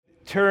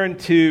turn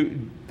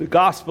to the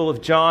Gospel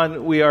of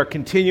John. We are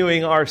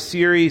continuing our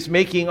series,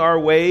 making our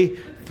way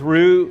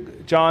through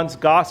John's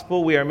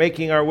Gospel. We are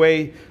making our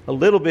way a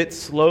little bit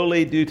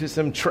slowly due to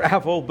some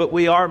travel, but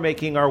we are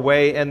making our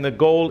way, and the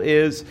goal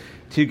is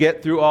to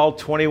get through all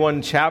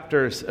 21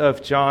 chapters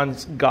of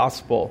John's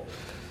Gospel.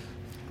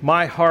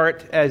 My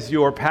heart as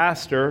your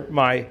pastor,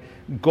 my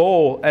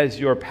goal as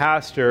your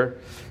pastor,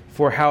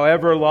 for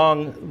however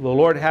long the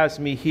Lord has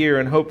me here,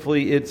 and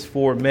hopefully it's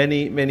for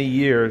many, many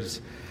years,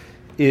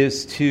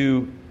 is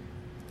to,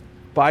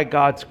 by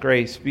God's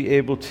grace, be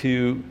able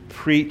to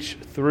preach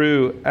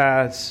through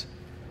as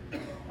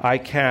I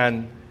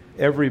can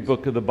every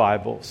book of the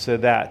Bible, so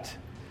that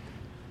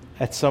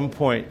at some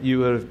point you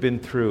would have been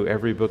through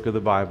every book of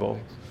the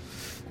Bible.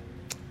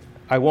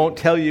 I won't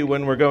tell you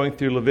when we're going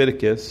through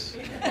Leviticus.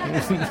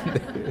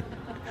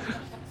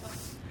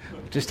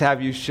 Just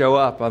have you show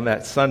up on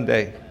that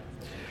Sunday.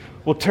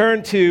 We'll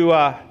turn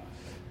to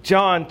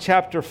John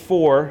chapter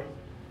 4.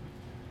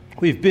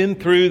 We've been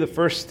through the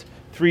first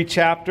 3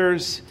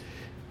 chapters.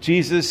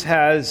 Jesus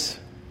has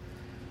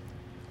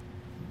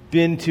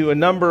been to a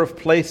number of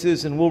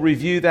places, and we'll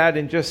review that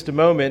in just a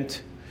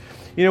moment.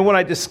 You know, when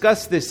I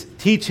discussed this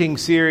teaching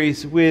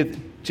series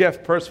with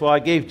Jeff Percival, I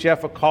gave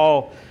Jeff a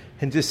call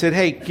and just said,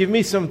 hey, give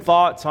me some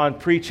thoughts on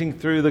preaching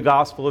through the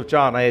Gospel of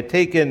John. I had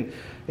taken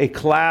a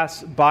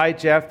class by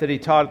Jeff that he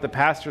taught at the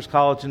Pastor's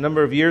College a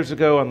number of years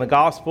ago on the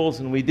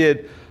Gospels, and we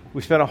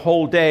spent a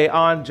whole day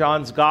on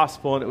John's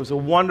Gospel, and it was a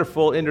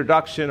wonderful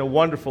introduction, a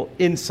wonderful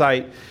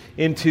insight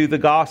into the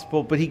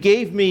Gospel. But he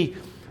gave me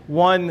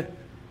one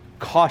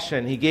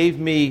caution. He gave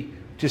me,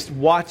 just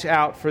watch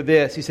out for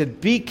this. He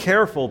said, be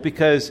careful,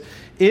 because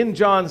in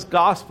John's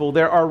Gospel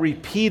there are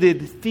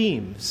repeated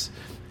themes.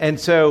 And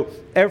so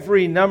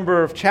every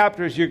number of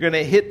chapters you're going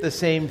to hit the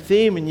same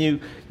theme, and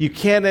you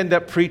can't end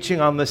up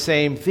preaching on the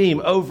same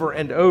theme over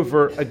and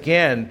over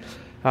again.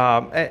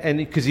 And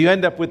because you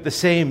end up with the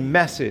same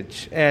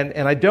message.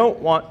 And I don't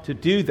want to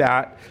do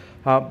that.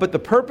 But the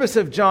purpose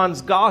of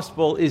John's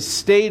Gospel is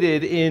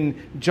stated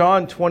in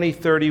John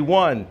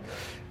 20:31.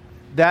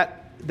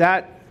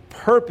 That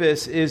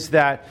purpose is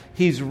that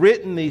he's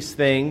written these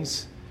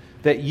things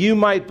that you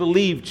might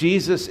believe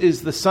Jesus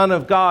is the Son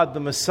of God, the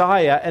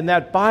Messiah, and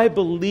that by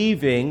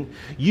believing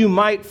you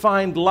might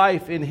find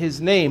life in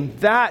his name.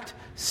 That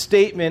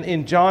statement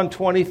in John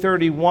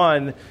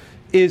 20:31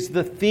 is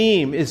the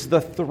theme, is the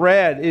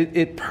thread.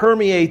 It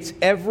permeates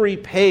every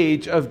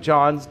page of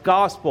John's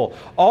Gospel.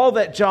 All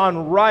that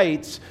John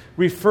writes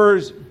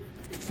refers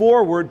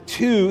forward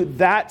to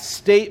that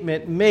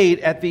statement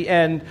made at the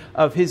end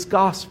of his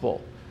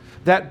Gospel.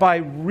 That by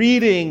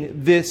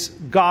reading this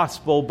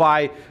Gospel,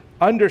 by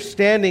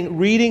understanding,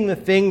 reading the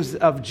things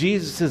of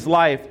Jesus'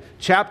 life,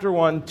 chapter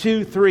 1,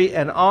 2, 3,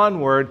 and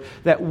onward,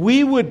 that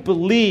we would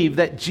believe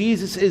that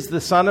Jesus is the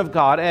Son of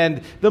God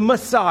and the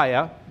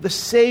Messiah, the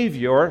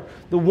Savior,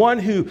 the one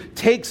who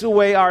takes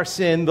away our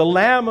sin, the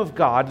Lamb of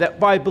God, that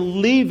by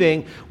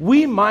believing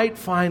we might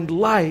find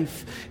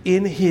life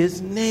in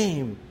his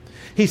name.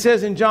 He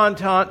says in John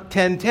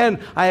 10:10,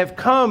 I have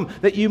come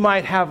that you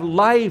might have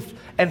life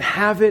and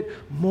have it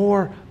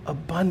more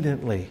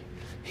abundantly.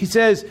 He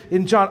says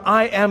in John,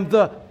 I am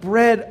the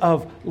bread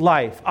of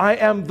life. I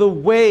am the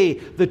way,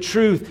 the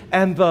truth,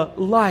 and the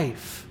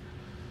life.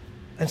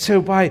 And so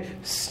by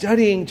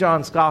studying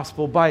John's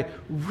Gospel, by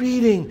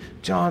reading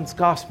John's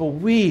Gospel,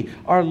 we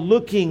are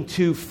looking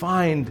to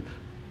find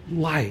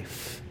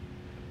life.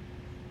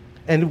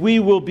 And we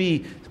will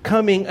be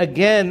coming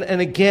again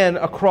and again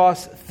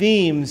across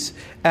themes.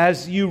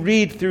 As you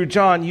read through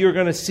John, you're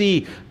going to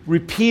see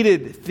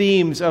repeated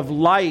themes of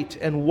light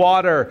and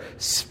water,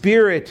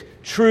 spirit,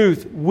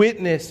 truth,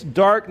 witness,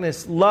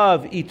 darkness,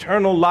 love,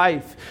 eternal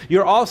life.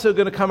 You're also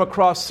going to come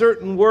across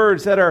certain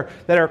words that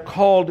are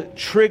called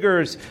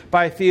triggers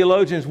by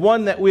theologians.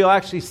 One that we'll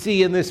actually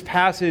see in this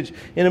passage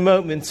in a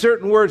moment.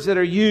 Certain words that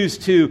are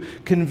used to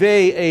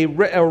convey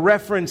a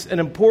reference, an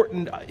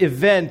important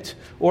event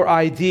or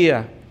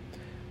idea.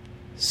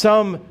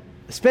 Spend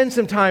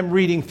some time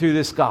reading through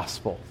this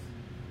gospel.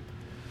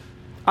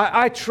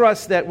 I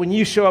trust that when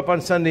you show up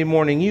on Sunday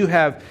morning, you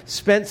have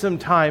spent some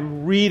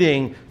time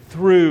reading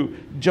through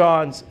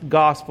John's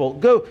Gospel.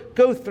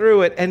 Go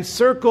through it and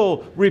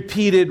circle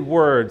repeated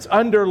words.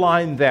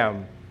 Underline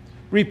them.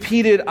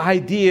 Repeated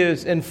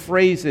ideas and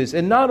phrases.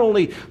 And not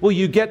only will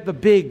you get the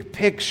big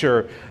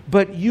picture,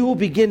 but you will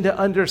begin to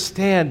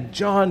understand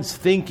John's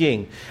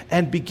thinking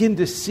and begin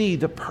to see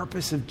the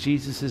purpose of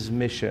Jesus'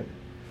 mission.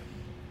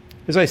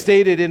 As I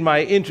stated in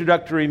my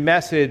introductory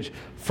message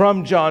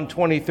from John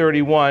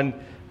 20:31,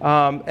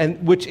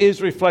 and which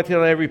is reflected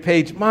on every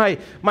page, my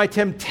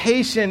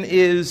temptation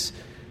is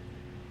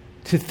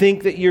to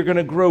think that you're going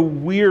to grow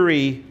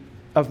weary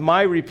of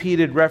my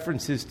repeated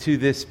references to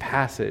this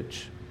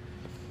passage.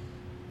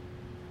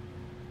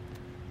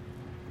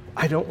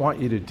 I don't want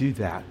you to do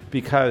that,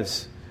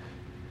 because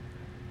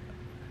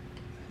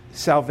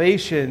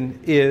salvation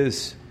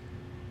is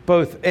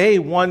both a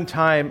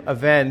one-time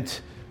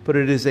event, but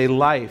it is a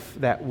life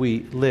that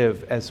we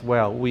live as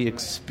well. We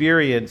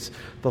experience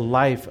the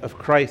life of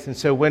Christ. And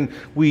so when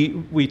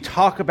we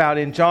talk about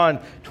in John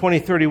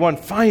 20:31,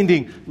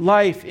 finding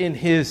life in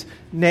his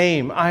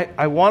name,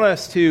 I want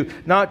us to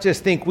not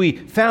just think we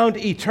found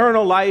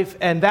eternal life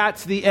and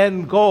that's the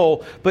end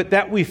goal, but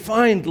that we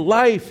find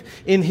life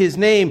in his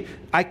name.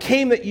 I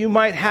came that you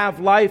might have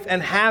life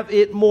and have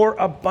it more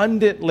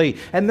abundantly.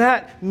 And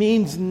that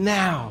means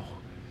now.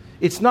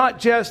 It's not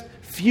just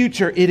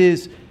future, it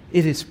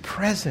is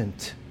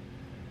present.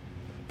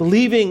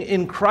 Believing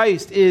in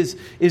Christ is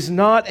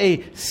not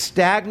a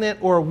stagnant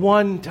or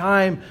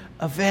one-time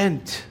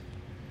event,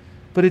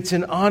 but it's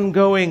an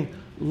ongoing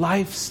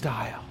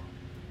lifestyle.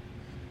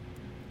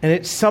 And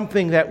it's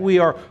something that we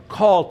are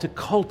called to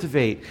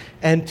cultivate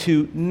and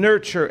to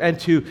nurture and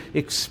to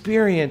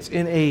experience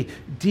in a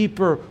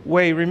deeper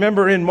way.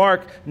 Remember in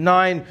Mark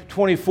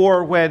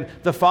 9:24 when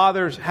the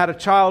fathers had a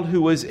child who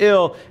was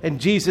ill and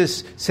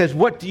Jesus says,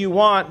 "What do you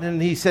want?"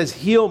 And he says,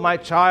 "Heal my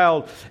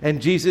child."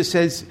 And Jesus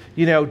says,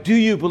 "Do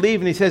you believe?"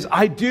 And he says,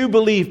 "I do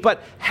believe,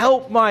 but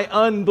help my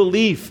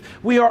unbelief."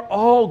 We are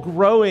all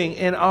growing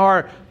in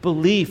our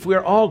belief. We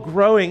are all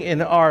growing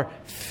in our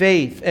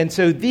faith. And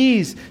so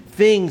these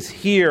things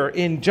here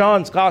in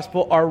John's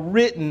gospel are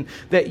written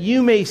that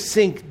you may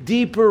sink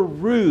deeper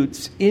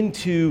roots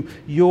into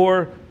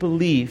your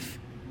belief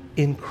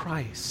in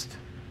Christ.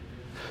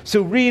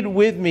 So read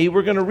with me.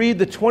 We're going to read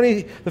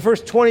the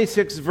first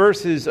 26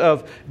 verses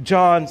of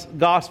John's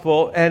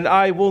gospel. And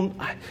I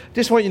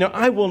just want you to know,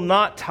 I will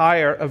not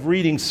tire of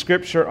reading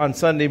Scripture on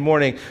Sunday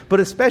morning, but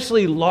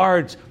especially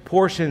large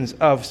portions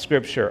of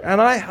Scripture. And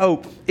I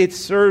hope it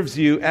serves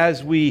you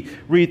as we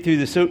read through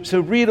this. So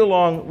read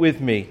along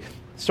with me,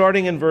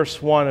 starting in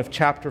verse 1 of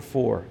chapter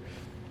 4.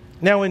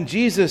 Now, when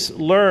Jesus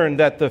learned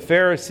that the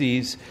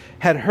Pharisees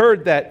had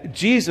heard that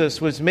Jesus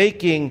was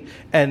making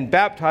and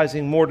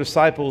baptizing more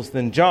disciples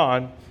than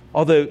John,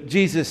 although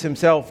Jesus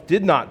himself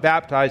did not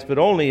baptize, but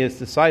only his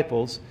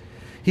disciples,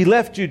 he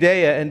left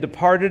Judea and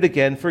departed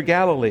again for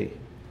Galilee.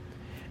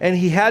 And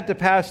he had to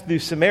pass through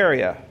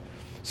Samaria.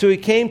 So he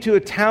came to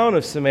a town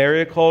of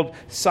Samaria called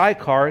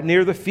Sychar,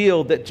 near the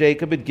field that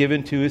Jacob had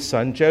given to his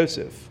son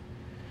Joseph.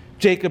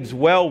 Jacob's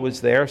well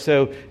was there,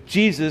 so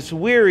Jesus,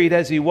 wearied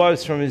as he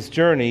was from his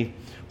journey,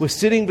 was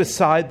sitting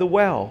beside the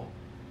well.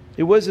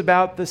 It was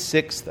about the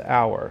 6th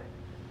hour.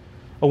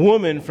 A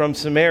woman from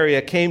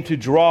Samaria came to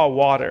draw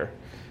water.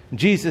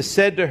 Jesus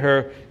said to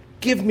her,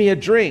 "Give me a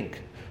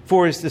drink,"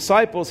 for his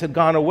disciples had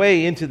gone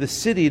away into the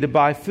city to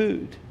buy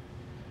food.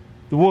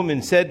 The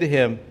woman said to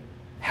him,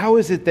 "How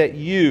is it that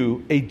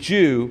you, a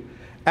Jew,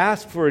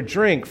 ask for a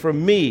drink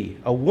from me,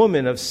 a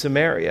woman of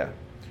Samaria?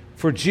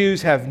 For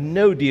Jews have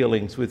no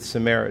dealings with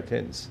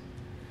Samaritans."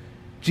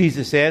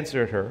 Jesus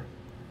answered her,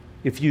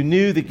 "If you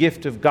knew the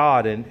gift of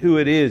God and who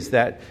it is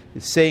that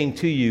is saying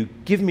to you,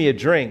 'Give me a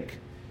drink,'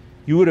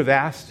 you would have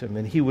asked him,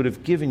 and he would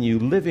have given you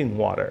living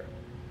water."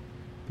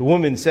 The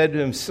woman said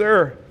to him,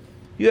 "Sir,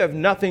 you have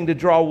nothing to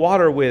draw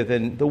water with,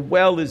 and the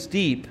well is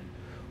deep.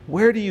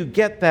 Where do you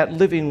get that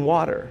living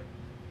water?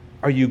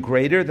 Are you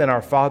greater than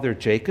our father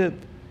Jacob?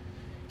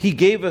 He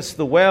gave us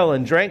the well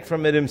and drank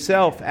from it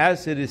himself,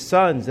 as did his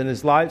sons and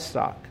his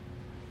livestock."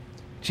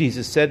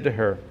 Jesus said to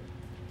her,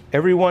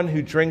 "Everyone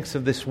who drinks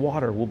of this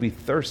water will be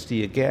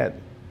thirsty again.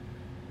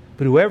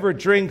 But whoever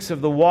drinks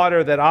of the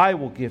water that I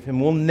will give him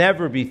will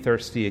never be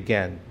thirsty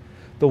again.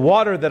 The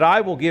water that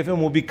I will give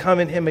him will become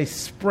in him a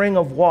spring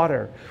of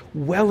water,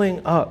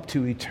 welling up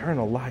to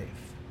eternal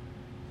life."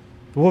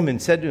 The woman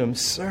said to him,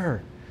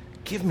 "Sir,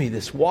 give me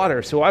this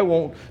water so I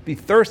won't be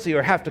thirsty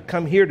or have to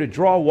come here to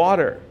draw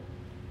water."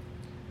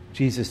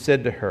 Jesus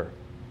said to her,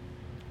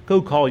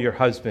 "Go call your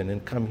husband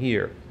and come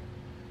here."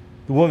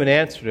 The woman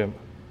answered him,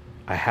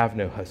 "I have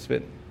no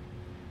husband."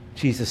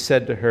 Jesus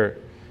said to her,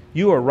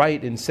 "You are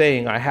right in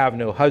saying, 'I have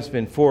no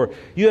husband,' for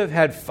you have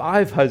had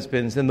 5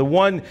 husbands, and the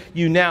one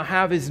you now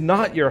have is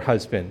not your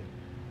husband.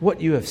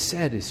 What you have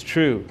said is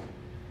true."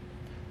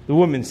 The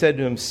woman said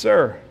to him,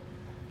 "Sir,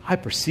 I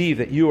perceive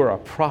that you are a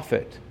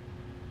prophet.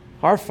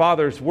 Our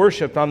fathers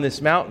worshipped on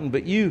this mountain,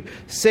 but you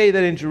say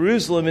that in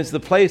Jerusalem is the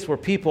place where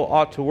people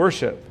ought to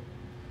worship."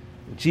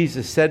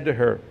 Jesus said to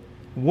her,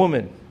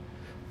 "Woman,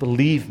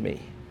 believe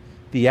me,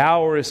 the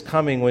hour is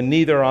coming when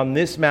neither on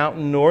this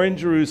mountain nor in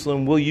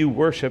Jerusalem will you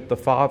worship the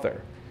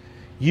Father.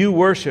 You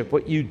worship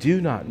what you do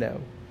not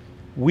know.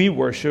 We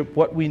worship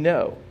what we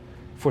know,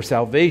 for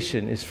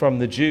salvation is from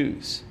the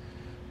Jews.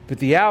 But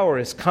the hour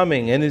is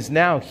coming and is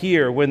now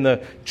here when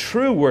the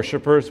true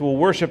worshipers will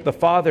worship the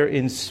Father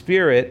in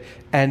spirit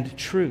and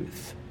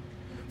truth.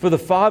 For the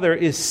Father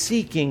is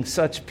seeking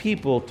such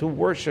people to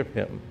worship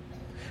him.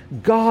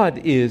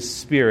 God is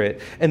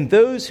spirit, and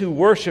those who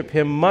worship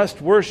him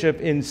must worship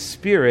in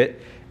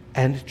spirit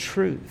and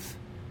truth."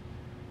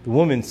 The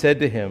woman said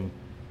to him,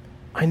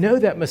 "I know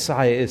that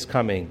Messiah is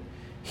coming,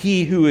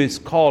 he who is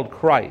called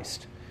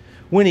Christ.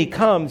 When he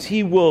comes,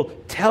 he will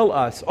tell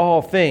us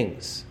all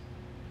things."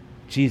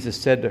 Jesus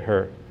said to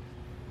her,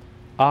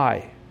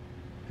 "I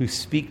who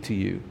speak to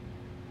you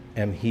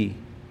am he."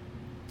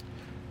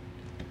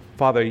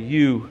 Father,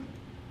 you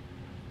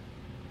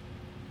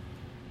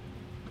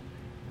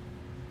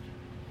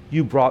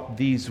you brought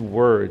these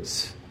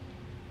words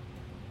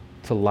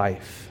to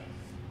life.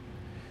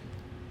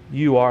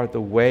 You are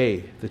the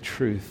way, the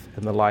truth,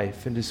 and the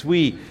life. And as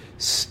we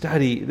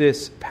study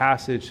this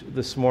passage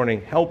this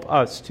morning, help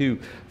us to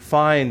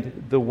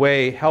find the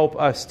way, help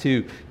us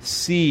to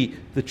see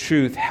the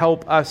truth,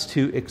 help us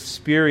to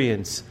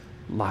experience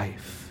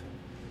life.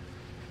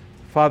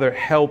 Father,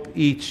 help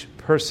each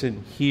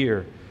person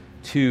here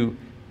to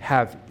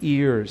have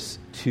ears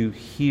to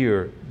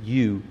hear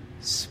you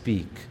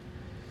speak,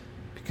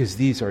 because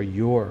these are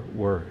your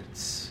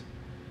words.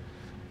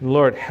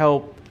 Lord,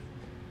 help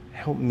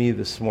me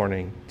this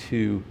morning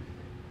to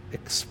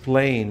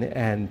explain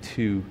and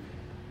to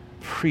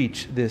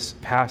preach this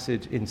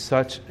passage in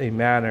such a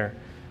manner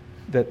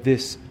that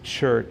this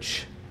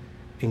church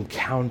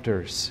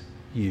encounters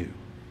you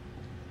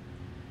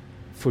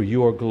for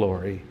your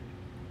glory.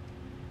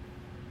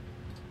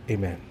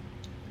 Amen.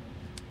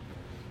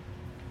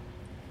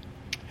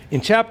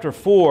 In chapter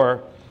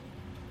 4,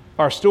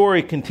 our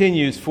story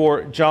continues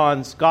for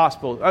John's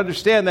Gospel.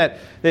 Understand that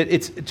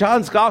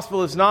John's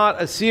Gospel is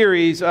not a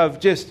series of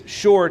just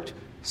short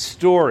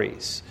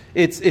stories.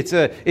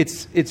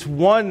 It's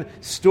one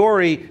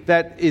story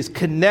that is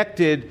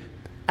connected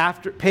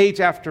after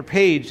page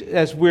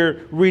as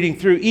we're reading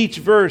through. Each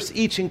verse,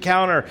 each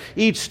encounter,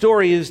 each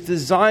story is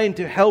designed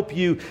to help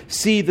you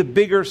see the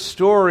bigger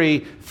story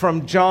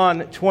from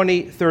John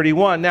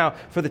 20:31. Now,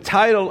 for the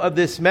title of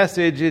this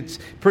message, it's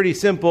pretty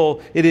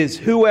simple. It is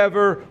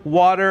Whoever,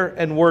 Water,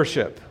 and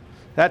Worship.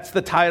 That's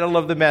the title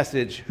of the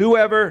message.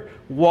 Whoever,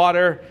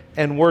 Water,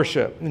 and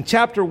Worship. In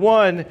chapter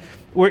 1,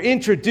 we're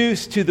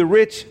introduced to the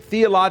rich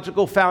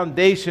theological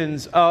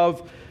foundations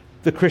of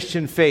the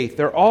Christian faith.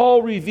 They're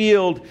all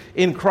revealed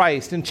in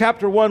Christ. In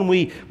chapter 1,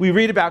 we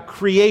read about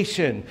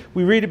creation.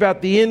 We read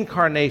about the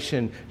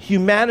incarnation,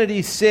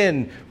 humanity's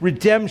sin,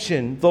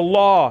 redemption, the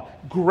law,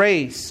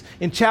 grace.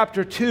 In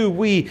chapter 2,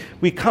 we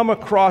come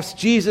across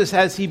Jesus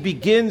as he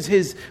begins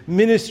his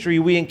ministry.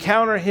 We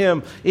encounter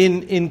him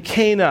in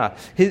Cana,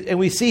 and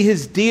we see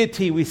his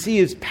deity, we see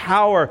his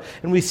power,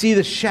 and we see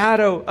the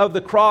shadow of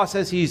the cross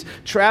as he's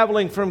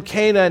traveling from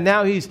Cana. And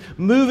now he's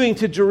moving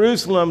to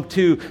Jerusalem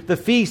to the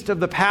feast of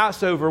the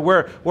Passover,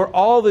 where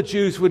all the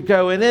Jews would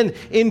go. And then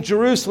in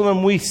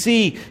Jerusalem, we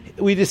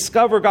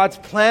discover God's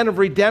plan of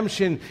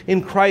redemption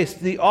in Christ,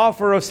 the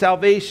offer of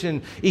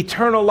salvation,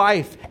 eternal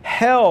life,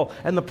 hell,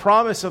 and the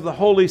promise of the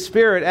Holy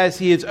Spirit as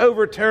he is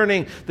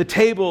overturning the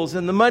tables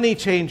and the money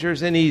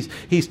changers, and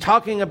he's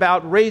talking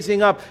about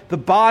raising up the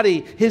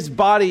body, his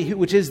body,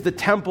 which is the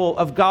temple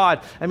of God.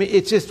 I mean,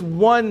 it's just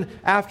one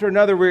after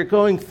another. We're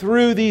going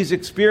through these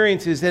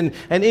experiences and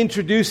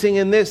introducing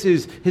in this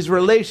is his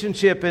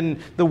relationship and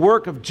the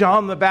work of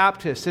John the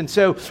Baptist. And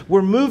so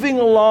we're moving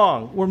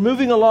along,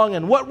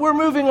 and what we're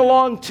moving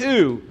along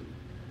to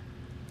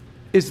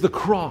is the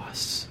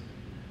cross.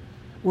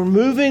 We're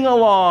moving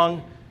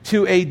along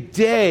to a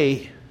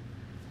day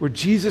where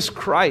Jesus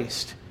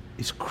Christ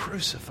is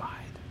crucified.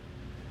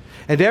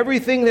 And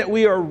everything that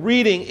we are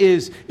reading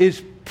is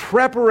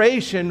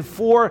preparation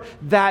for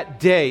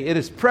that day. It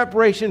is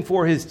preparation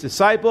for his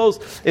disciples.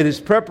 It is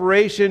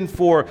preparation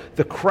for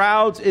the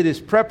crowds. It is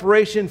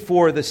preparation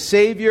for the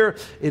Savior.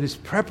 It is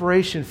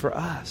preparation for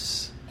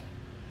us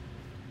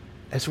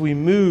as we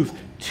move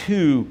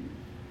to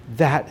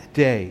that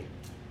day.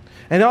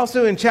 And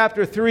also in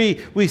chapter 3,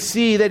 we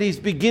see that he's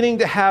beginning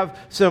to have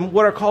some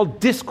what are called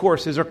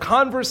discourses or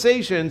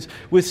conversations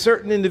with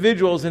certain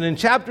individuals. And in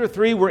chapter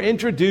 3, we're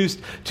introduced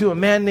to a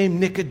man named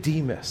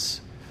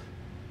Nicodemus.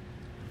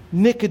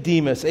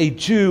 Nicodemus, a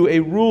Jew, a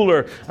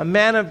ruler, a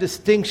man of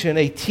distinction,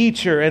 a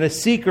teacher, and a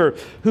seeker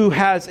who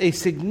has a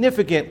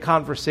significant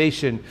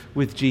conversation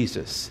with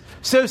Jesus.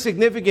 So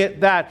significant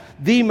that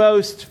the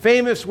most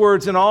famous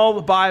words in all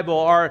the Bible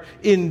are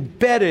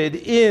embedded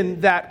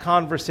in that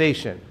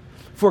conversation.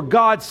 For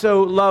God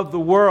so loved the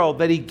world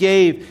that he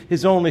gave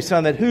his only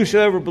Son, that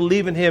whosoever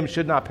believe in him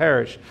should not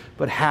perish,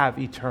 but have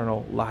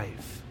eternal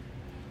life.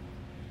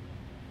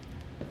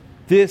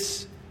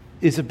 This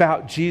is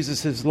about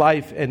Jesus'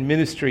 life and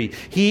ministry.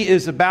 He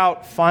is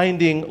about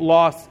finding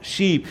lost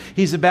sheep.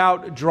 He's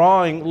about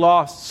drawing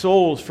lost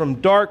souls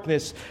from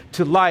darkness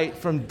to light,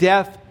 from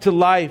death to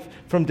life,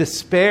 from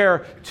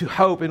despair to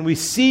hope. And we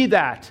see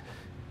that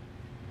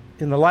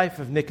in the life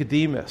of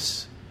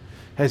Nicodemus.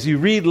 As you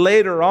read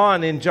later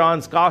on in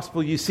John's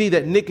Gospel, you see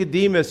that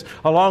Nicodemus,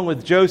 along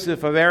with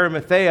Joseph of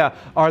Arimathea,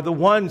 are the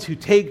ones who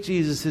take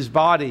Jesus'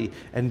 body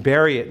and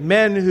bury it.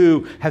 Men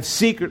who have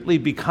secretly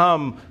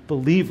become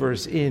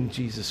believers in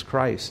Jesus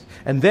Christ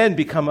and then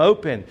become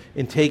open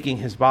in taking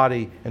his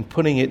body and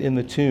putting it in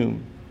the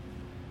tomb.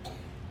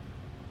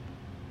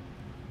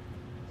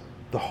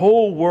 The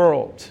whole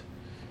world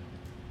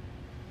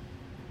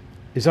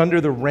is under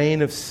the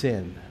reign of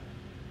sin,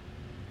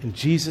 and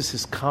Jesus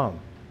has come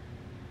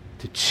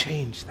to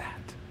change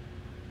that.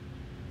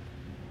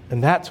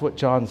 And that's what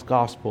John's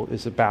Gospel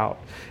is about.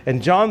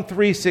 And John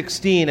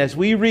 3:16, as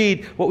we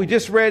read what we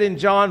just read in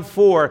John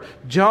 4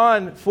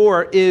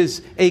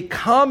 is a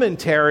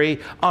commentary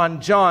on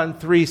John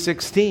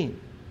 3:16.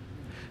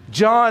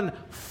 John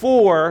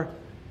 4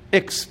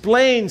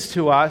 explains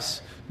to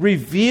us,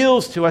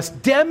 reveals to us,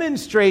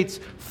 demonstrates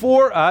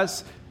for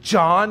us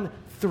John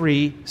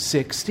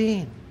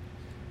 3:16.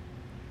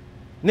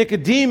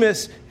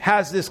 Nicodemus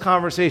has this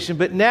conversation,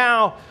 but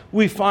now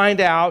we find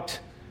out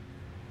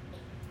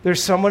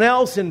there's someone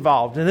else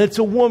involved, and it's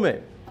a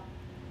woman.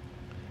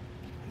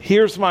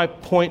 Here's my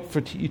point for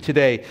you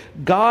today.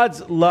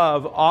 God's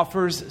love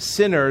offers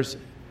sinners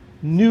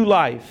new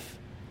life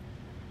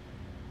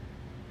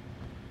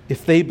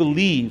if they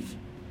believe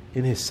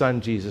in his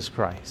Son, Jesus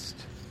Christ.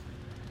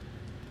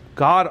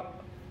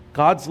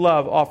 God's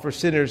love offers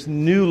sinners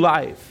new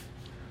life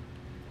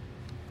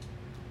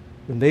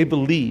when they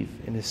believe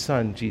in his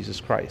Son,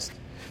 Jesus Christ.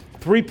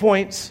 3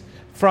 points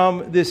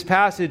from this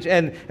passage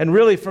and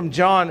really from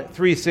John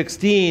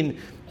 3:16.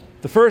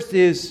 The first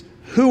is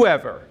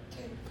whoever.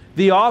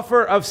 The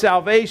offer of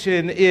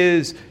salvation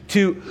is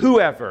to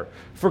whoever.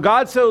 For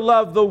God so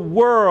loved the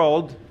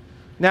world.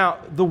 Now,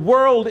 the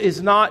world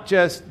is not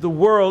just the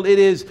world. It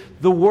is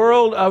the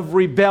world of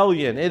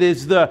rebellion. It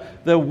is the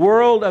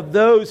world of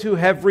those who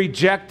have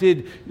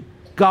rejected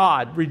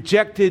God,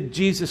 rejected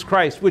Jesus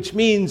Christ, which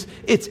means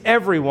it's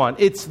everyone.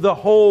 It's the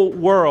whole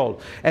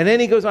world. And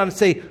then he goes on to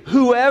say,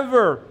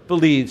 whoever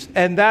believes.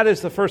 And that is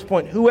the first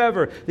point.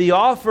 Whoever. The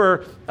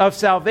offer of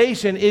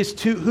salvation is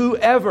to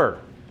whoever.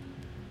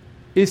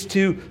 Is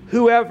to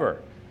whoever.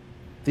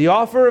 The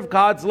offer of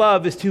God's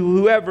love is to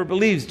whoever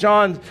believes.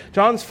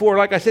 John's 4,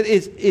 like I said,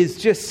 is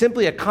just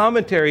simply a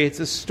commentary. It's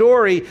a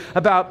story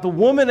about the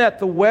woman at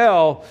the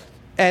well,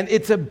 and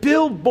it's a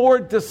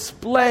billboard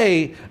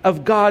display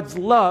of God's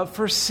love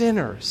for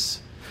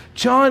sinners.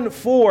 John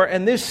 4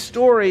 and this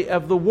story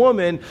of the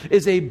woman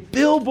is a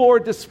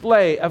billboard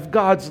display of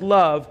God's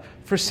love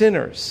for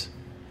sinners.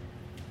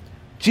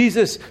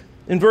 Jesus,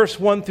 in verse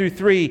 1 through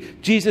 3,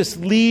 Jesus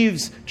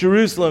leaves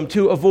Jerusalem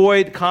to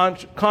avoid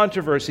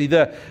controversy.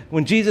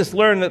 When Jesus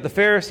learned that the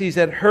Pharisees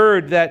had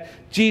heard that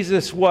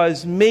Jesus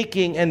was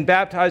making and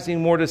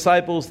baptizing more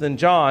disciples than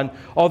John,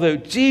 although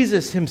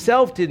Jesus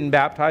himself didn't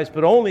baptize,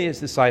 but only his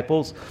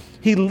disciples,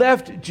 he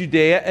left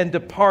Judea and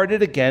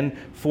departed again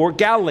for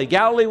Galilee.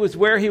 Galilee was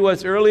where he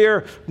was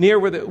earlier, near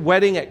where the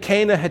wedding at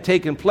Cana had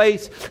taken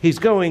place. He's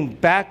going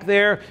back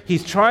there.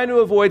 He's trying to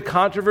avoid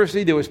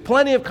controversy. There was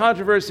plenty of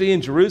controversy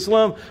in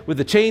Jerusalem with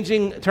the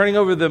turning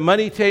over the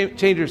money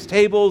changers'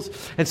 tables.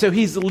 And so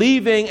he's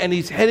leaving and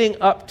he's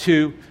heading up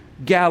to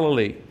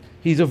Galilee.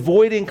 He's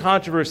avoiding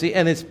controversy,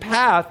 and his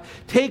path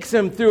takes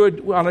him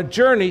on a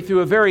journey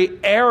through a very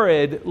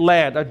arid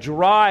land, a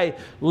dry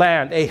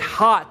land, a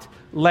hot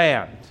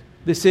land.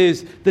 This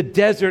is the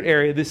desert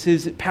area. This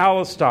is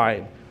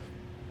Palestine.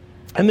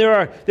 And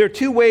there are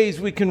two ways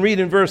we can read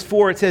in verse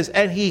 4. It says,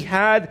 and he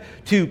had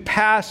to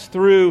pass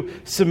through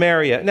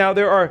Samaria.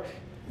 Now,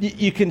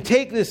 you can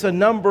take this a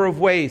number of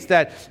ways,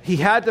 that he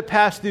had to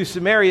pass through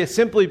Samaria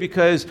simply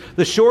because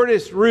the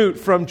shortest route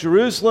from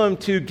Jerusalem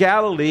to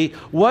Galilee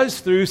was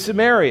through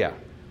Samaria.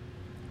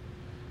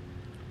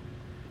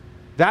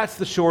 That's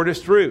the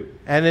shortest route.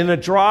 And in a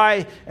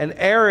dry and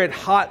arid,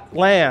 hot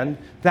land,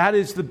 that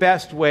is the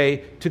best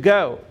way to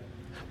go.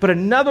 But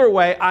another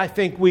way I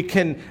think we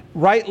can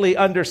rightly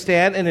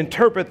understand and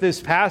interpret this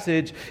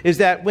passage is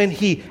that when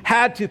he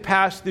had to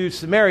pass through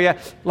Samaria,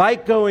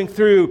 like going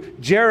through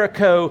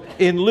Jericho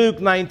in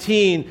Luke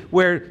 19,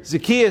 where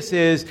Zacchaeus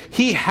is,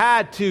 he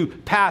had to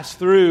pass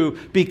through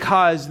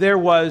because there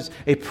was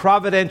a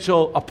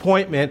providential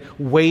appointment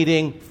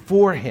waiting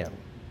for him.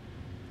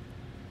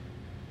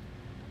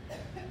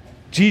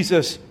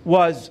 Jesus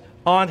was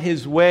on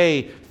his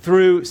way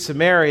through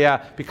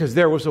Samaria because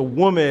there was a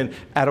woman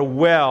at a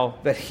well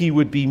that he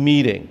would be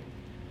meeting.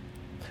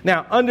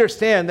 Now,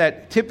 understand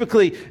that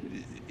typically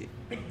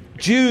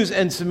Jews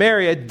and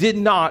Samaritans did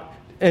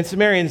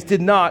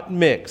not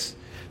mix.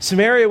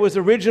 Samaria was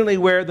originally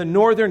where the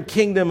northern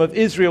kingdom of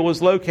Israel was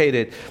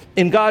located.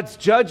 In God's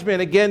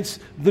judgment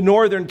against the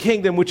northern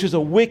kingdom, which is a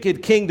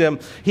wicked kingdom,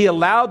 he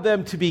allowed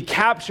them to be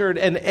captured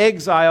and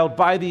exiled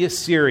by the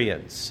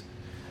Assyrians.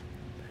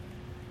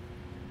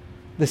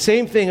 The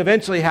same thing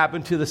eventually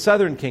happened to the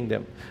southern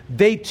kingdom.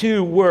 They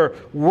too were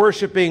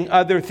worshiping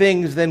other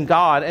things than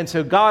God. And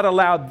so God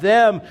allowed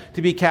them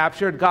to be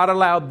captured. God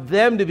allowed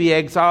them to be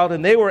exiled.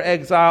 And they were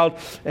exiled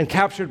and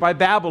captured by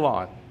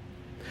Babylon.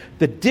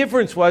 The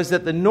difference was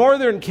that the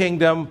northern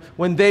kingdom,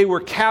 when they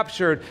were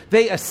captured,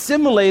 they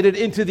assimilated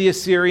into the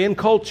Assyrian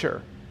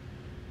culture.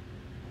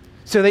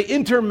 So they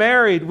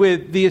intermarried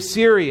with the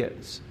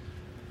Assyrians.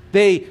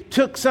 They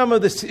took some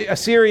of the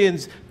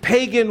Assyrians'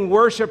 pagan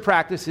worship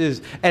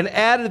practices and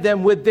added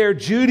them with their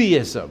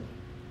Judaism.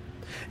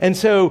 And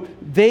so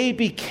they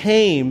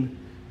became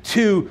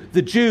to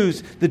the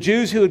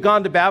Jews who had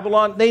gone to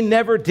Babylon, they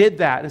never did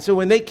that. And so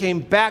when they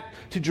came back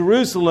to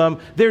Jerusalem,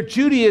 their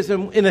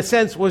Judaism, in a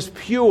sense, was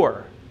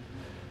pure.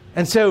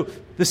 And so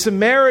the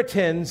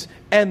Samaritans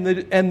and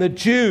the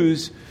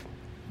Jews,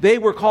 they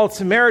were called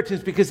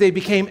Samaritans because they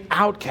became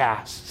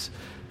outcasts.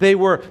 They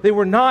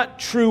were not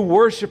true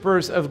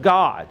worshipers of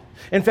God.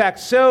 In fact,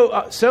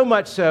 so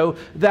much so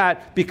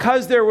that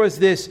because there was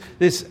this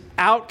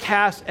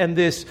outcast and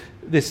this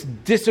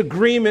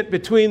disagreement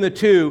between the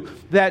two,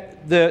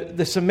 that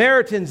the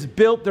Samaritans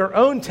built their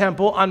own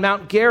temple on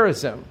Mount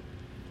Gerizim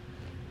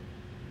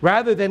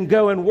rather than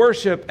go and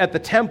worship at the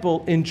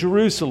temple in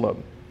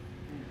Jerusalem.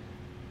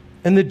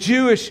 And the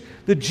Jews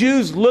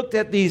looked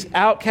at these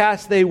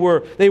outcasts. They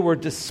were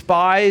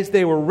despised.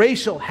 They were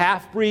racial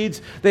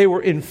half-breeds. They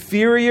were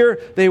inferior.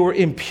 They were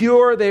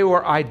impure. They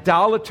were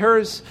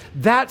idolaters.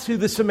 That's who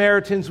the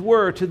Samaritans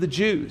were to the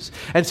Jews.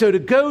 And so to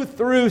go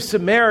through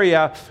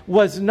Samaria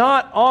was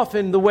not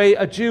often the way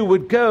a Jew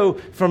would go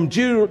from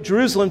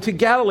Jerusalem to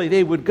Galilee.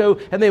 They would go,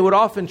 and they would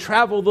often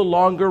travel the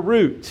longer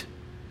route.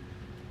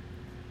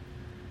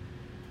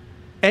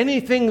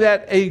 Anything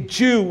that a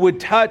Jew would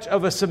touch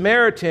of a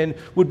Samaritan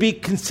would be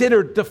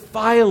considered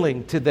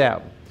defiling to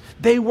them.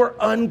 They were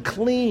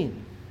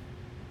unclean.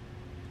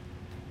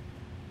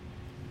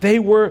 They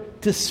were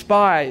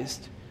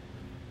despised.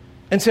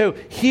 And so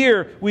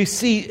here we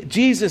see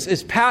Jesus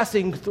is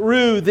passing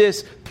through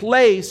this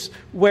place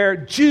where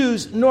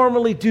Jews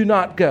normally do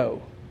not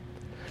go.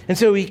 And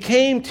so he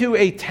came to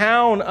a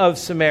town of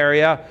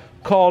Samaria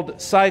called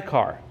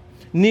Sychar,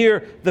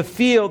 near the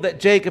field that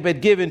Jacob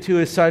had given to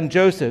his son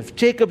Joseph.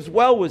 Jacob's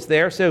well was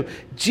there, so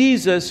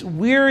Jesus,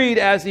 wearied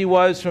as he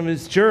was from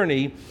his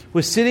journey,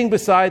 was sitting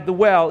beside the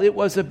well. It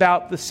was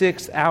about the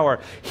 6th hour.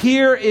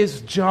 Here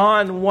is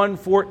John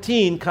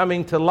 1:14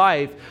 coming to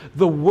life.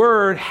 The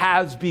Word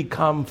has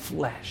become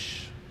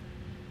flesh.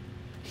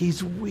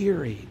 He's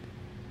wearied.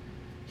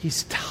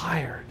 He's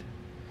tired.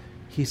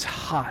 He's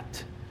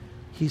hot.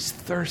 He's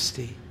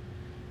thirsty.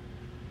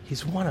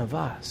 He's one of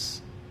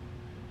us.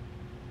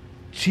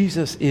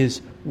 Jesus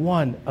is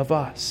one of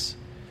us.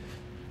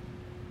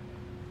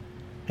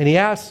 And he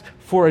asks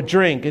for a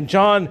drink. And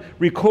John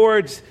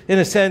records, in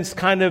a sense,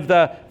 kind of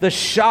the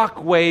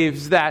shock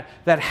waves that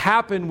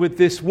happened with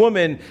this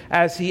woman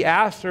as he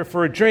asked her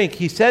for a drink.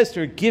 He says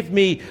to her, "Give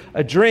me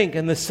a drink."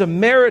 And the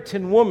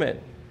Samaritan woman,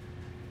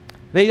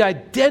 they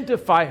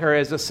identify her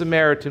as a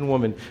Samaritan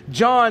woman.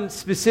 John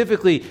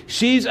specifically,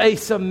 she's a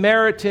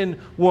Samaritan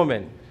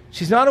woman.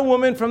 She's not a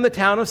woman from the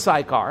town of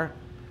Sychar.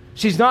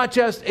 She's not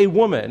just a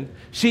woman.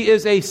 She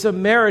is a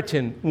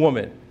Samaritan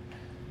woman.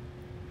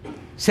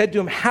 Said to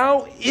him,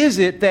 "How is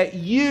it that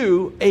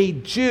you, a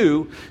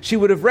Jew," she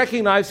would have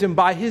recognized him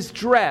by his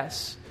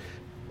dress,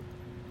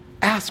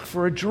 "ask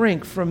for a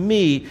drink from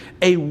me,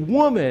 a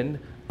woman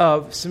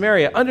of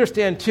Samaria?"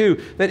 Understand,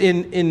 too, that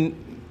in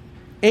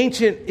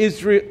ancient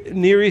Israel,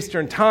 Near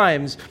Eastern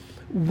times,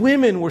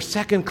 women were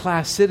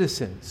second-class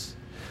citizens.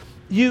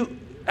 You,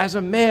 as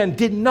a man,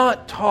 did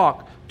not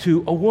talk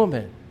to a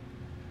woman.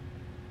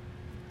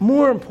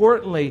 More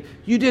importantly,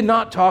 you did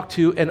not talk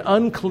to an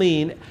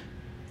unclean,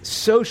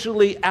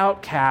 socially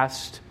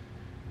outcast,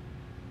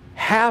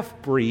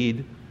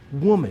 half-breed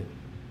woman.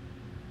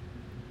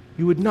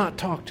 You would not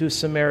talk to a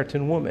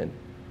Samaritan woman.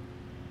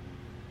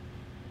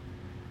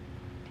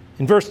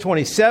 In verse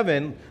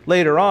 27,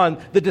 later on,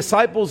 the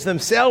disciples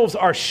themselves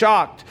are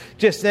shocked.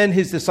 Just then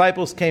his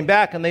disciples came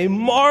back and they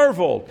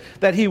marveled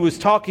that he was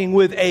talking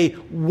with a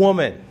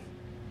woman.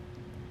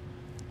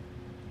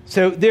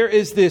 So there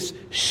is this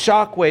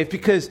shockwave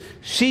because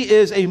she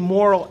is a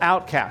moral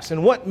outcast.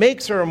 And what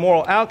makes her a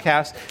moral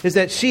outcast is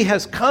that she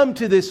has come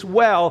to this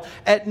well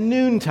at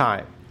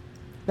noontime.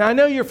 Now, I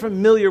know you're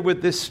familiar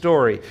with this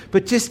story,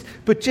 but just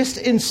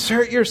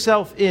insert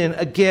yourself in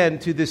again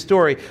to this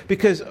story,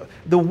 because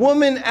the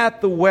woman at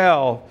the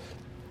well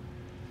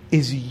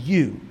is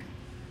you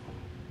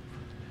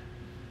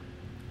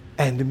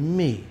and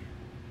me.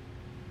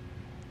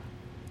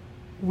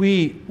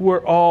 We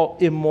were all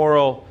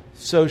immoral,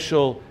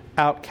 social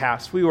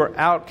outcasts. We were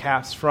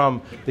outcasts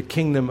from the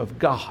kingdom of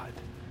God.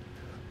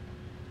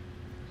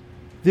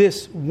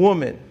 This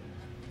woman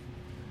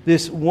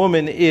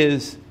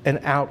is an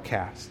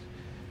outcast.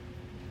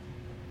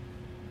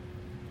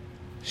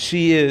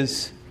 She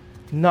is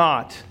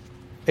not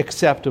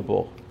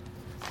acceptable.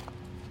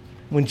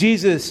 When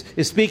Jesus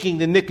is speaking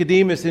to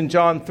Nicodemus in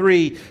John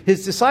 3,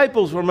 his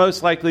disciples were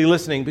most likely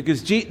listening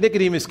because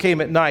Nicodemus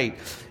came at night.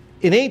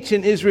 In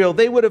ancient Israel,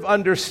 they would have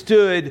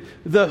understood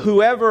the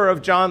whoever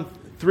of John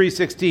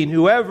 3:16,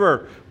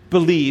 whoever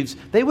believes,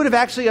 they would have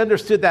actually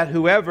understood that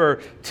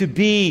whoever to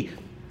be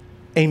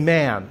a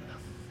man.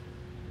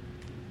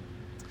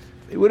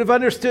 They would have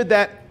understood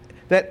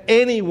that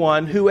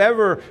anyone,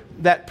 whoever,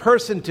 that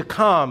person to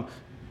come,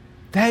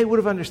 they would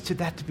have understood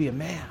that to be a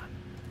man.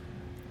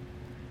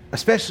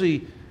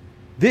 Especially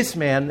this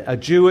man, a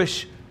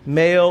Jewish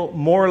male,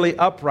 morally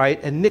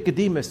upright, and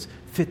Nicodemus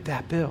fit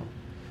that bill.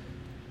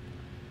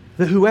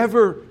 The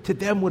whoever to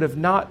them would have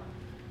not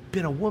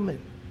been a woman.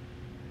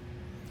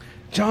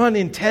 John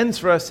intends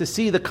for us to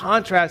see the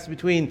contrast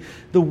between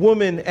the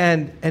woman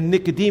and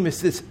Nicodemus,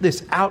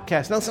 this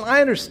outcast. Now listen,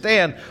 I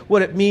understand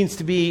what it means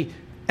to be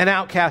an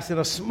outcast in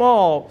a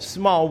small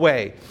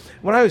way.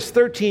 When I was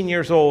 13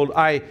 years old,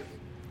 I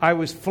I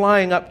was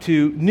flying up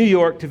to New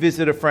York to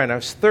visit a friend. I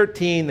was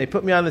 13. They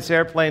put me on this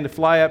airplane to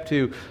fly up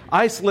to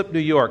Islip, New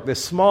York,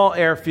 this small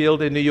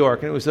airfield in New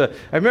York. And I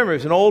remember it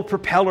was an old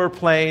propeller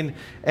plane,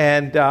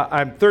 and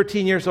I'm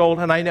 13 years old,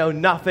 and I know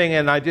nothing,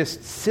 and I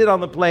just sit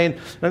on the plane.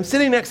 And I'm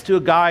sitting next to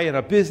a guy in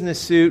a business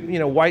suit,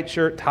 white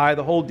shirt, tie,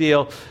 the whole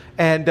deal.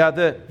 And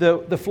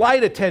the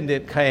flight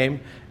attendant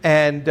came,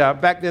 and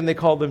back then they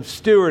called them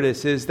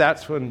stewardesses.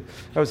 That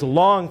was a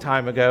long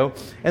time ago.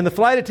 And the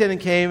flight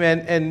attendant came,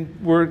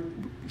 and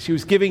she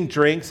was giving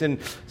drinks, and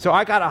so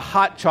I got a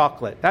hot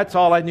chocolate. That's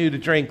all I knew to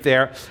drink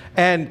there.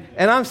 And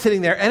I'm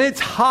sitting there, and it's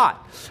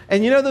hot.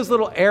 And those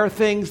little air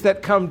things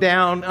that come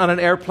down on an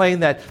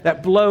airplane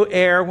that blow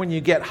air when you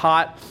get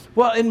hot?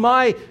 Well, in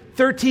my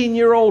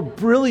 13-year-old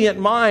brilliant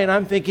mind,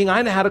 I'm thinking,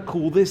 I know how to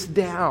cool this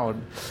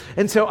down.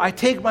 And so I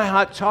take my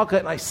hot chocolate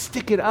and I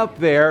stick it up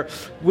there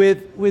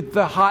with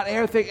the hot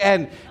air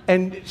thing.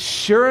 And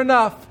sure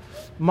enough,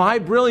 my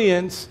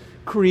brilliance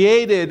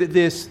created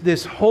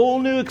this whole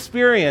new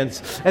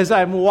experience as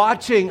I'm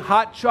watching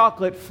hot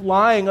chocolate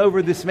flying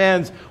over this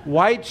man's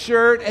white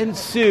shirt and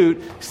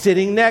suit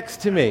sitting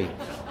next to me.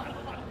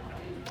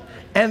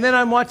 And then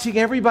I'm watching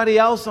everybody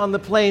else on the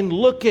plane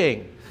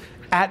looking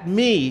at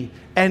me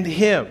and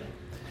him.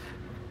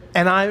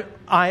 And I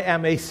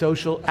am a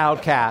social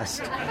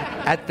outcast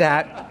at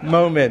that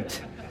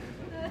moment.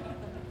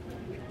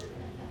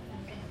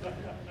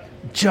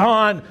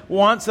 John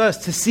wants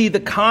us to see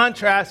the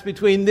contrast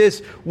between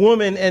this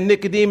woman and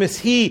Nicodemus.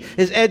 He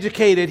is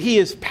educated. He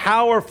is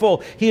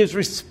powerful. He is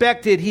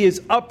respected. He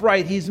is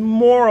upright. He's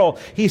moral.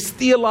 He's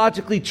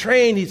theologically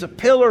trained. He's a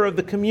pillar of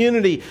the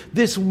community.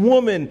 This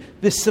woman,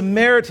 this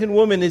Samaritan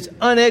woman, is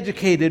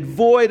uneducated,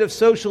 void of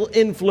social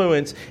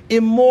influence,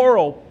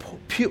 immoral,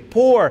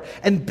 poor,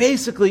 and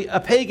basically a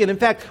pagan. In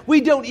fact,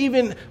 we're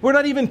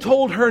not even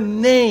told her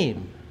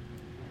name.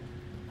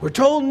 We're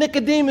told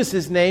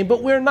Nicodemus' name,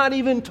 but we're not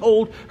even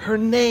told her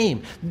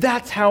name.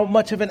 That's how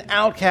much of an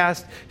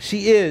outcast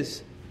she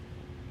is.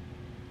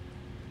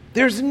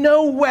 There's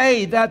no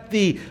way that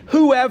the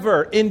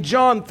whoever in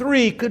John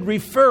 3 could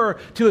refer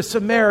to a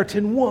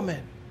Samaritan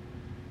woman.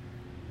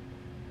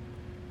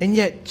 And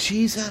yet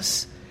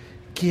Jesus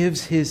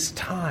gives his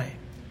time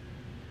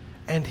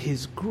and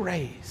his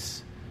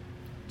grace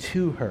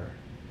to her.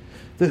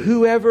 The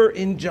whoever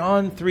in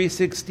John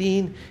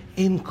 3:16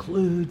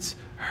 includes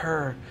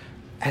her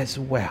as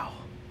well.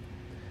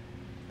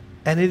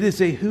 And it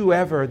is a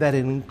whoever that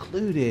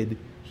included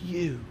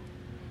you.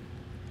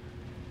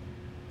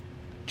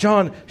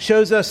 John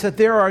shows us that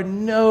there are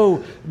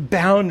no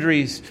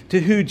boundaries to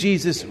who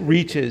Jesus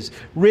reaches.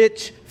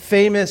 Rich,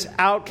 famous,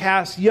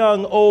 outcast,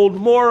 young, old,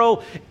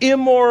 moral,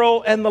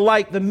 immoral, and the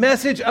like. The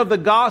message of the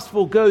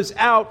gospel goes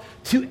out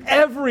to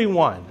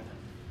everyone.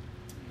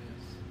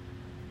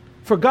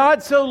 For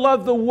God so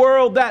loved the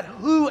world that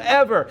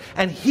whoever,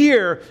 and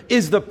here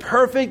is the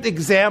perfect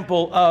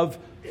example of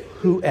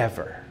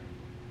whoever.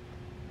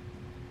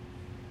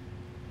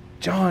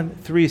 John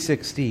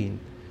 3:16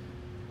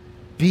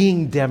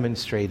 being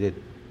demonstrated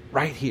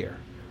right here,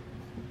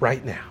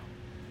 right now.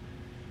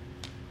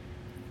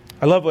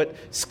 I love what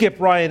Skip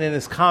Ryan in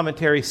his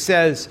commentary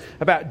says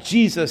about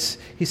Jesus.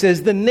 He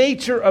says, the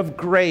nature of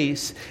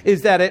grace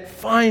is that it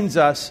finds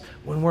us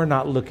when we're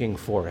not looking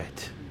for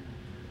it.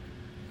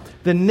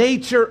 The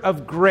nature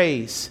of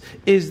grace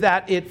is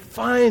that it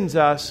finds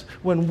us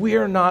when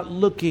we're not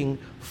looking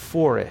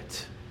for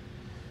it.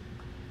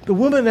 The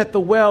woman at the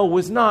well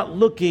was not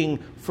looking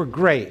for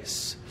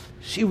grace.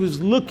 She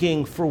was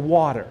looking for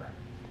water.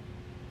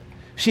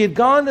 She had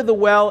gone to the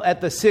well at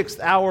the 6th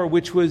hour,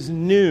 which was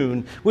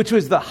noon, which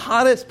was the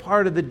hottest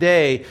part of the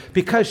day,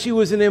 because she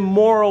was an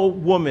immoral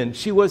woman.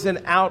 She was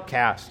an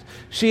outcast.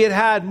 She had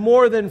had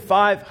more than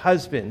 5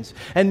 husbands,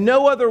 and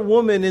no other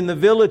woman in the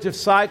village of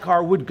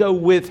Sychar would go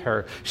with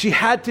her. She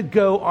had to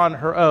go on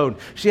her own.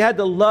 She had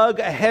to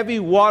lug a heavy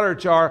water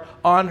jar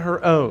on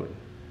her own.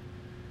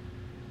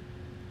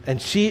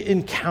 And she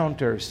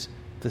encounters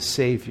the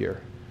Savior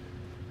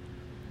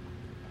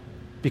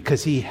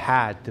because he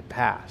had to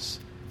pass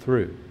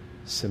through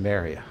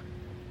Samaria.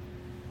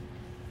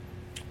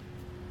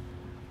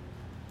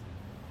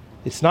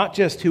 It's not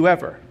just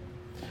whoever,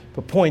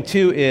 but point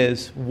 2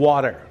 is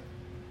water.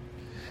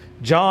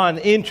 John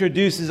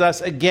introduces us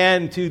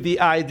again to the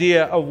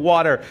idea of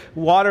water.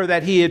 Water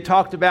that he had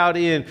talked about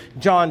in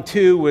John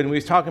 2 when we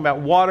was talking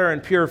about water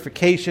and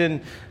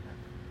purification.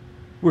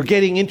 We're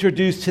getting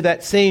introduced to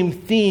that same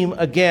theme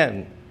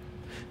again.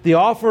 The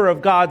offer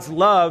of God's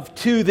love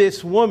to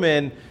this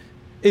woman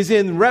is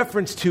in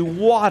reference to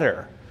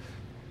water.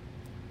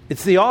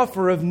 It's the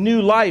offer of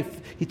new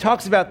life. He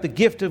talks about the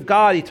gift of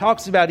God. He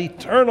talks about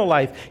eternal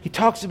life. He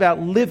talks about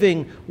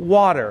living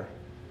water.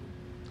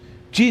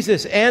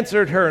 Jesus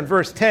answered her in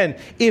verse 10,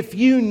 if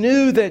you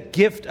knew the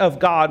gift of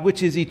God,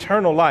 which is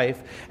eternal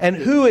life, and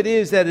who it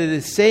is that it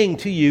is saying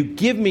to you,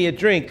 give me a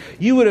drink,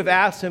 you would have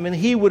asked him, and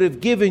he would have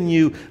given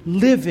you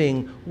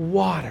living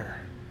water.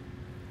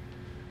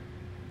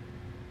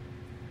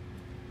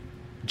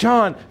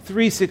 John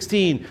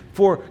 3:16,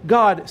 for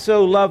God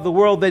so loved the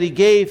world that he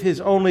gave his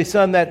only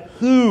son, that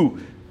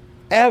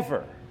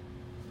whoever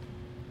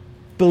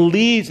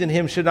believes in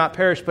him should not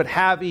perish but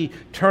have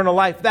eternal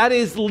life. That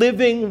is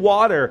living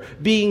water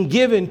being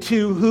given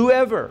to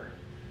whoever.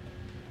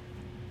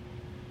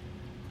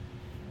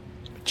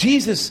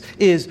 Jesus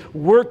is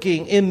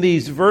working in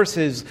these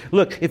verses.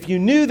 Look, if you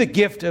knew the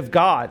gift of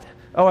God,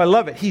 oh, I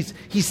love it. He's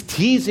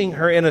teasing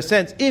her in a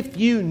sense. If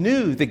you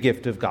knew the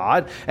gift of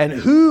God and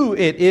who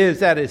it is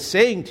that is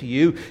saying to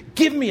you,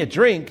 give me a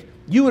drink,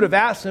 you would have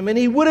asked him and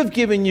he would have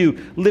given you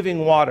living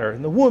water.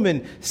 And the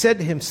woman said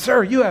to him,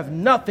 Sir, you have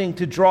nothing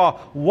to draw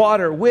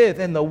water with,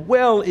 and the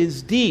well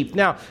is deep.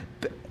 Now,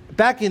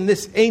 back in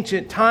this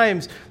ancient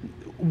times,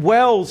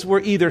 wells were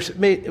either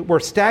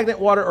stagnant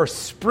water or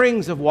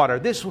springs of water.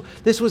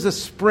 This was a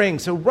spring.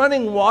 So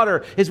running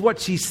water is what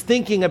she's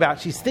thinking about.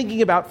 She's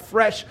thinking about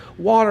fresh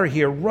water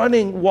here,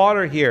 running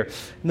water here.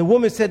 And the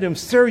woman said to him,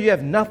 Sir, you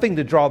have nothing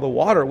to draw the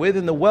water with,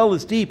 and the well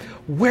is deep.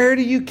 Where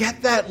do you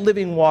get that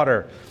living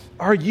water?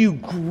 Are you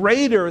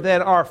greater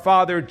than our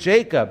father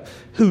Jacob,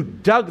 who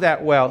dug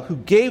that well, who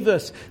gave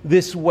us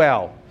this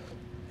well,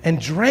 and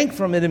drank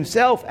from it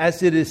himself, as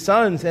did his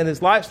sons and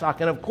his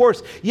livestock? And of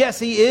course, yes,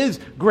 he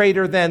is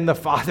greater than the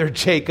father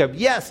Jacob.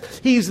 Yes,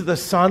 he's the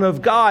Son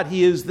of God.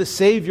 He is the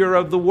Savior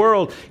of the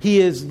world.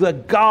 He is the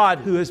God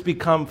who has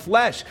become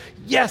flesh.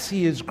 Yes,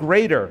 he is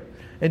greater.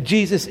 And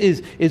Jesus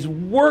is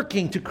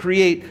working to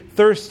create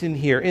thirst in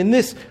here. In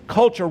this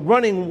culture,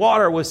 running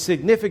water was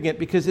significant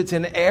because it's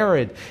an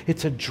arid,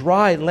 it's a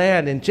dry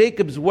land. And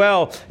Jacob's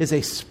well is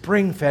a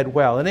spring-fed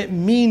well, and it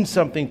means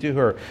something to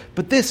her.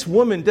 But this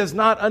woman does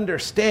not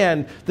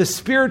understand the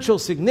spiritual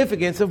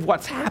significance of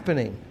what's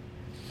happening.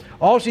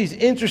 All she's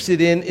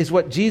interested in is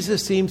what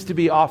Jesus seems to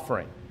be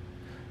offering.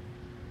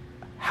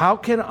 How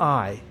can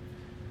I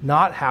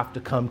not have to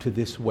come to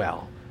this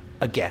well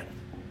again?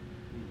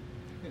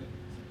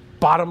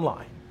 Bottom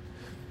line,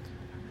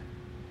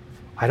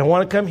 I don't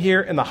want to come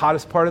here in the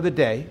hottest part of the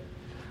day.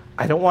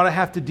 I don't want to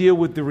have to deal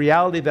with the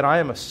reality that I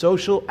am a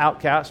social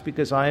outcast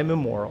because I am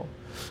immoral.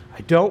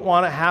 I don't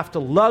want to have to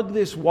lug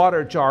this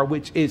water jar,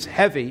 which is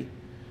heavy,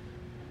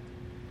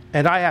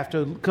 and I have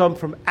to come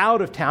from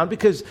out of town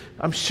because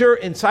I'm sure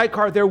in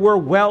Sychar there were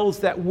wells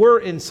that were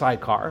in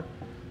Sychar.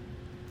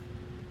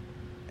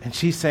 And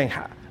she's saying,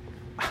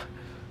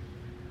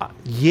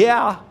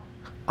 yeah,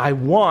 I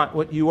want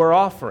what you are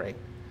offering.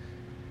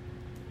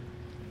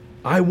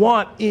 I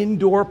want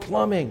indoor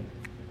plumbing.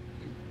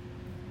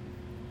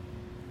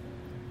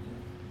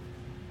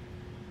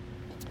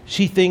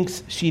 She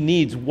thinks she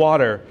needs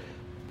water.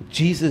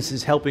 Jesus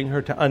is helping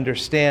her to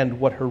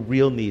understand what her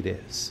real need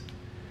is.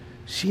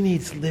 She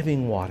needs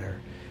living water.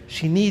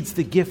 She needs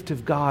the gift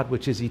of God,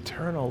 which is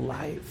eternal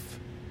life.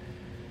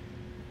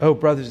 Oh,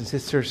 brothers and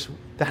sisters,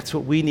 that's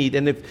what we need.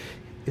 And if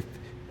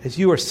as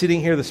you are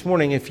sitting here this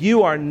morning, if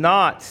you are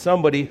not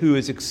somebody who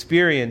has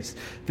experienced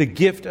the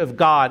gift of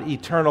God,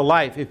 eternal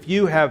life, if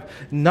you have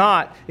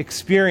not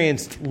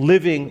experienced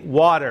living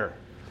water,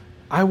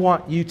 I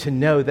want you to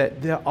know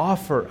that the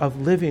offer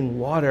of living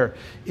water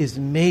is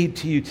made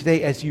to you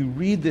today. As you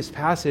read this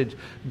passage,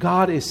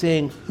 God is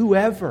saying,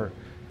 whoever,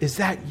 is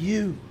that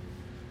you?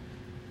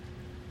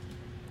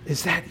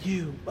 Is that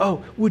you?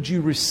 Oh, would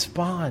you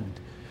respond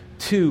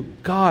to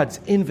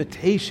God's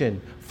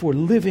invitation for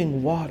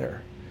living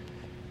water?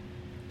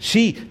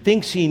 She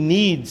thinks she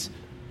needs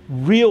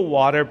real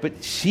water,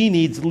 but she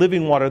needs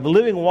living water. The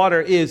living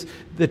water is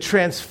the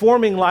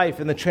transforming life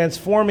and the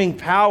transforming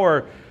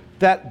power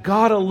that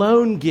God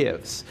alone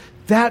gives.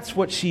 That's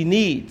what she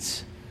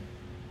needs.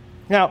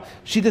 Now,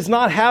 she does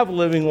not have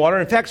living water.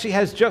 In fact, she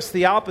has just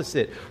the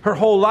opposite. Her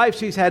whole life,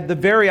 she's had the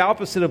very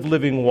opposite of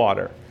living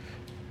water.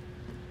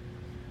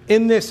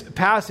 In this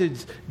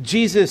passage,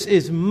 Jesus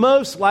is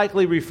most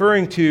likely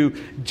referring to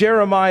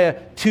Jeremiah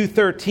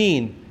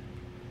 2:13.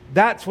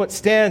 That's what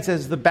stands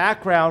as the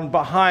background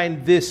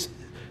behind this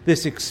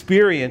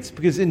experience.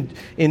 Because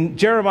in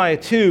Jeremiah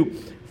 2,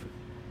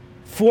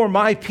 for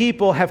my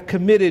people have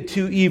committed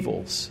two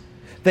evils.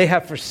 They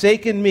have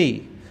forsaken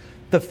me,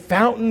 the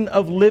fountain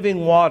of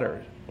living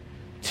water,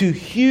 to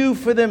hew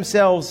for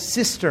themselves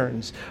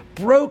cisterns,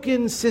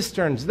 broken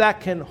cisterns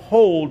that can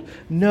hold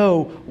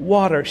no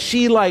water.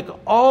 She, like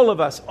all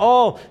of us,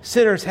 all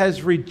sinners,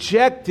 has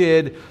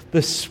rejected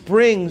the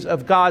springs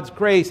of God's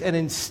grace, and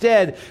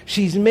instead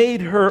she's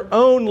made her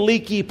own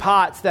leaky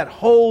pots that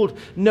hold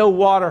no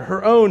water,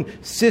 her own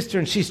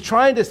cisterns. She's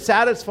trying to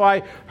satisfy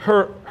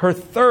her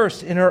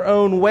thirst in her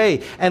own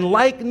way. And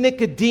like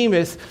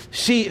Nicodemus,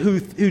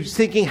 who's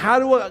thinking, how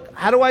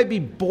do I be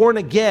born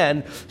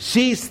again?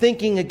 She's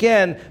thinking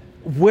again,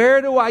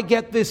 where do I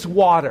get this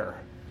water?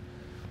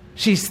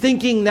 She's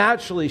thinking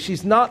naturally.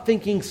 She's not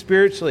thinking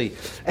spiritually.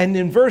 And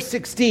in verse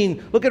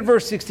 16, look at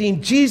verse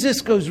 16.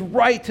 Jesus goes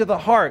right to the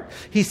heart.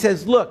 He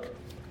says, look,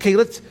 okay,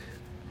 let's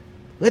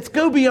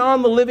go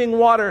beyond the living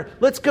water.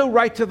 Let's go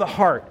right to the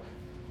heart.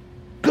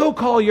 Go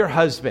call your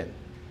husband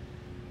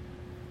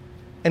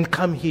and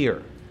come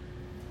here.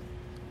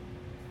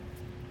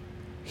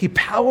 He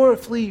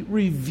powerfully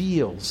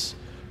reveals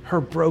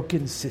her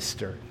broken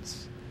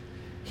cisterns.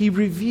 He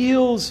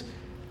reveals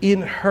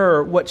in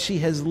her what she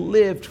has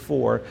lived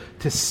for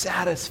to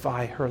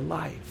satisfy her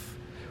life,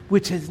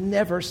 which has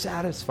never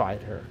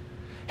satisfied her.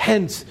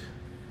 Hence,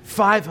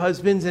 5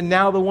 husbands, and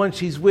now the one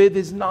she's with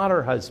is not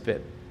her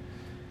husband.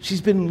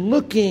 She's been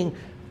looking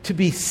to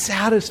be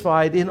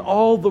satisfied in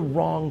all the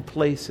wrong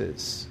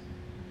places.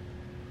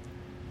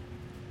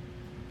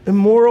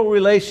 Immoral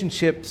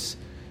relationships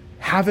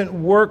haven't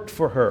worked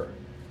for her.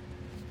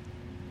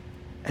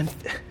 And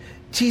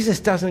Jesus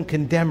doesn't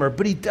condemn her,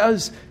 but he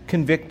does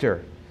convict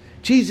her.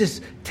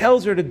 Jesus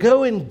tells her to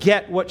go and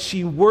get what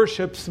she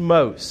worships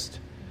most,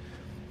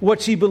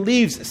 what she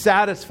believes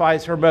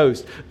satisfies her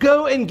most.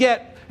 Go and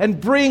get and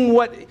bring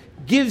what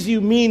gives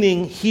you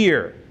meaning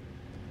here.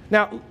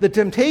 Now, the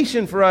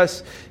temptation for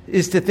us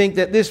is to think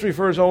that this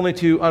refers only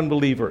to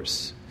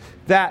unbelievers.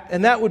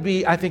 That would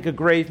be, I think, a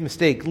grave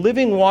mistake.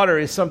 Living water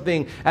is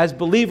something, as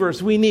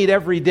believers, we need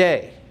every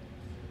day.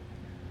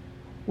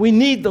 We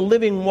need the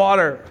living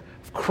water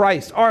of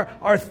Christ.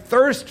 Our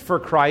thirst for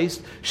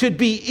Christ should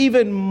be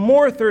even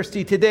more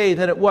thirsty today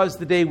than it was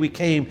the day we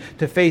came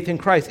to faith in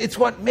Christ. It's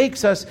what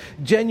makes us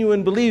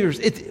genuine believers.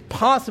 It's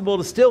possible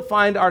to still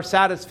find our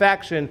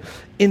satisfaction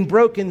in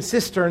broken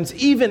cisterns,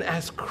 even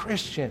as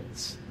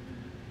Christians.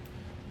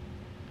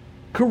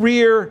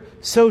 Career,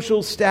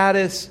 social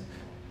status,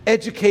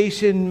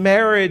 education,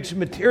 marriage,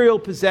 material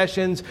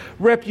possessions,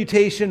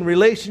 reputation,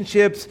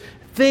 relationships,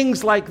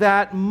 things like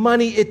that,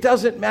 money, it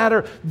doesn't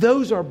matter.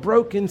 Those are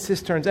broken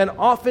cisterns. And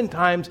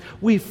oftentimes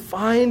we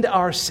find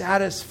our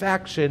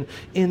satisfaction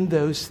in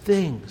those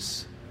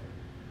things.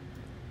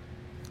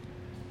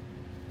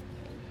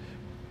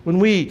 When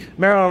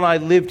Marilyn and I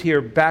lived here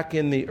back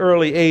in the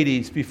early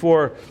 80s,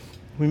 before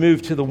we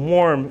moved to the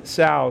warm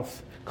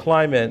South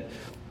climate,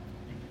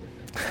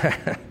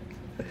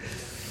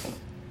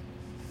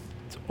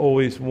 it's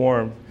always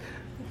warm.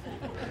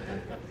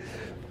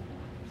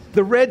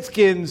 The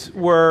Redskins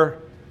were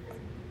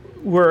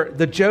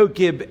the Joe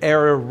Gibb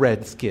era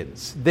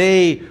Redskins.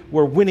 They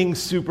were winning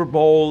Super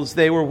Bowls.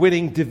 They were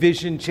winning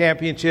division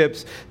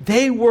championships.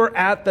 They were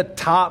at the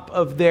top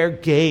of their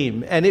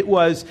game. And it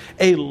was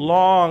a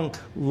long,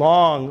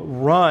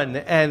 long run.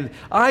 And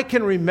I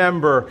can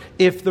remember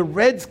if the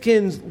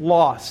Redskins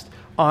lost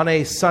on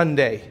a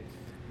Sunday,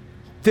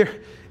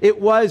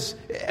 it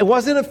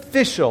wasn't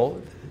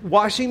official.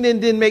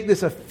 Washington didn't make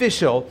this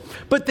official,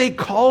 but they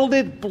called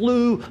it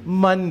Blue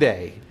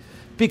Monday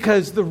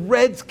because the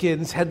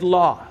Redskins had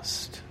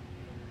lost.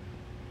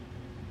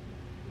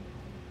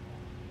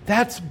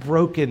 That's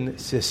broken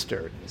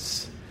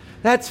cisterns.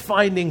 That's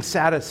finding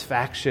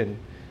satisfaction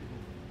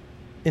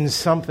in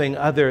something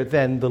other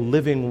than the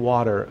living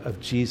water of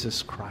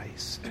Jesus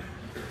Christ.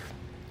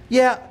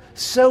 Yeah,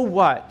 so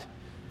what?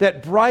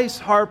 That Bryce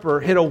Harper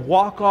hit a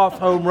walk-off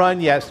home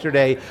run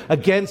yesterday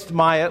against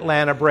my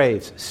Atlanta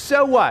Braves.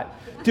 So what?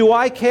 Do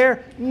I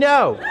care?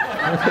 No.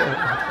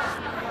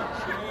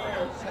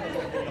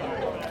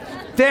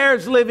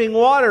 There's living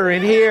water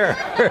in here.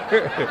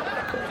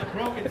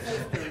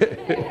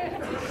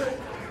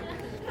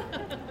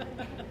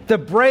 The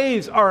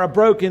Braves are a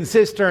broken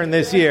cistern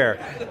this year.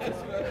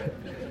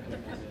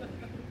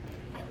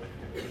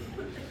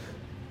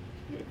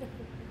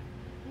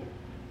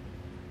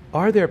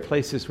 Are there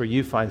places where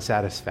you find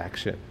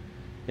satisfaction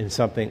in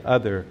something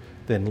other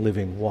than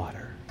living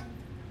water?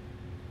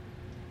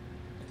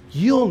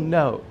 You'll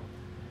know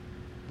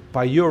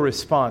by your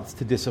response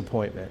to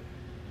disappointment.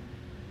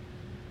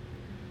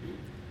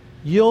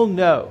 You'll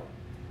know.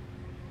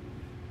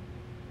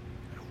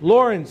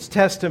 Lauren's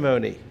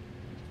testimony,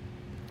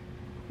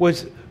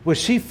 was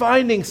she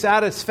finding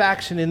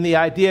satisfaction in the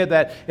idea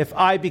that if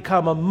I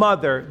become a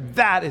mother,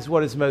 that is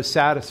what is most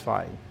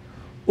satisfying?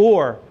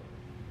 Or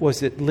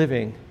was it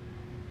living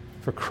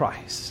for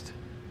Christ?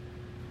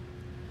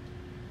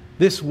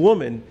 This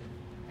woman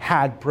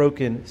had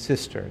broken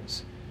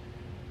cisterns.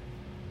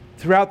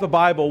 Throughout the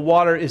Bible,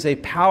 water is a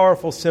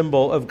powerful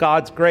symbol of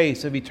God's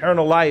grace, of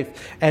eternal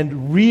life,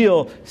 and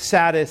real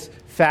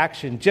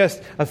satisfaction.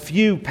 Just a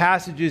few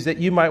passages that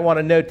you might want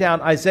to note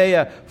down.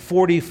 Isaiah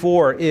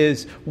 44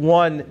 is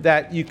one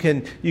that you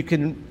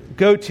can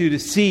go to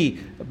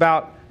see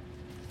about.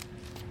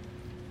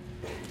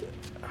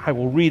 I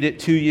will read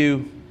it to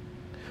you.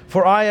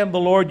 For I am the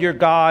Lord your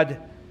God.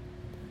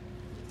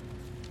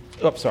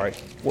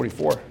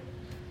 44.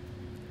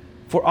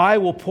 For I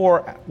will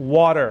pour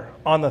water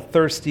on the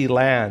thirsty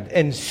land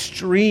and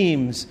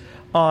streams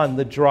on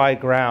the dry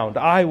ground.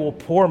 I will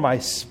pour my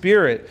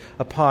spirit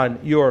upon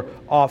your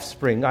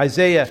offspring.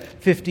 Isaiah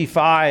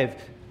 55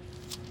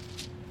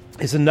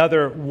 is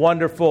another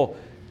wonderful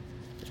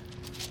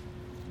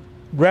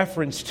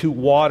reference to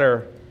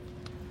water.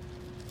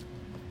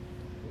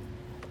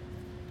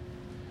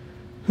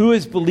 Who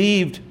has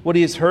believed what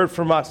he has heard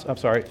from us?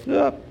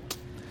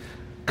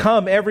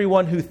 Come,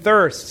 everyone who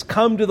thirsts,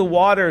 come to the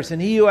waters,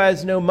 and he who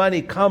has no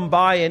money, come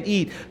buy and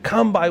eat.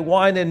 Come buy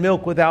wine and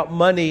milk without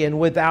money and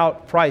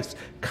without price.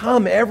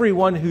 Come,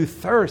 everyone who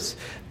thirsts.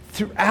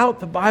 throughout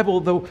the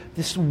Bible,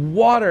 this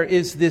water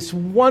is this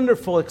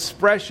wonderful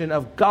expression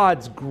of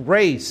God's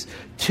grace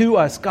to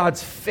us,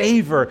 God's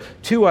favor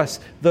to us,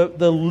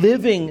 the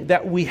living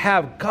that we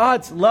have.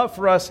 God's love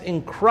for us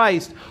in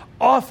Christ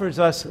offers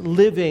us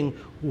living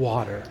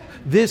water.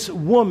 This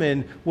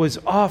woman was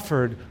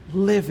offered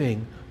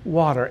living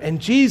water.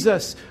 And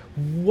Jesus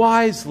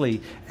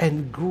wisely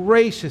and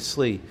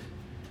graciously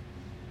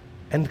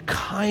and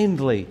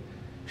kindly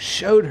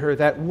showed her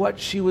that what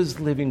she was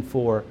living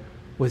for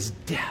was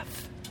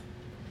death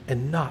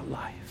and not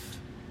life.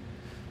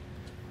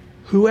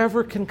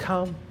 Whoever can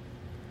come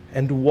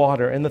and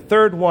water. And the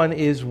third one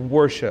is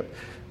worship.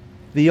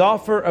 The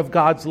offer of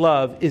God's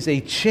love is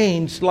a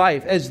changed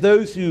life. As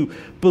those who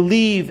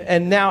believe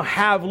and now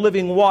have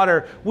living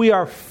water, we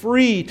are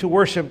free to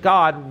worship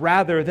God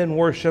rather than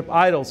worship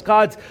idols.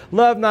 God's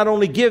love not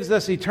only gives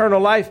us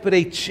eternal life, but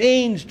a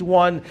changed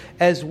one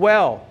as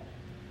well.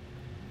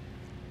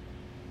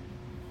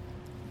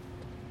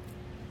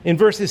 In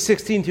verses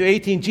 16 to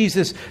 18,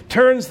 Jesus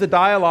turns the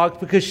dialogue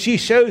because she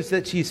shows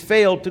that she's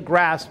failed to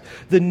grasp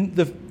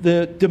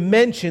the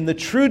dimension, the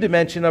true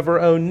dimension of her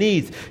own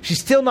needs. She's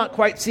still not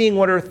quite seeing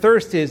what her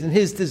thirst is, and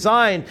his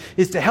design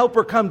is to help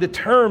her come to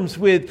terms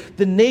with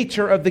the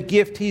nature of the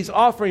gift he's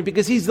offering,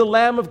 because he's the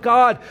Lamb of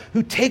God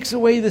who takes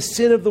away the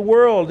sin of the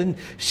world. And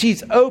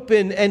she's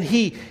open, and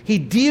he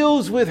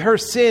deals with her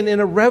sin in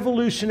a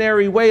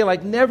revolutionary way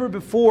like never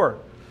before.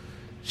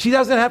 She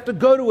doesn't have to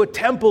go to a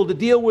temple to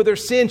deal with her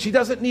sin. She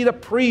doesn't need a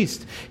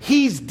priest.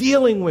 He's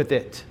dealing with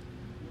it.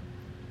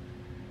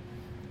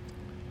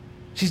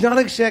 She's not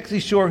exactly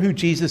sure who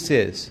Jesus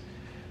is,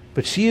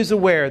 but she is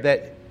aware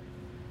that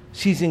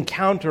she's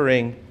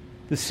encountering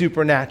the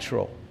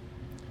supernatural.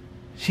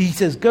 She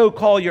says, "Go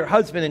call your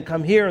husband and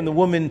come here." And the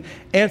woman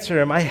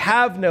answered him, "I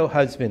have no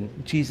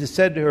husband." Jesus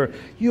said to her,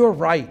 "You are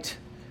right,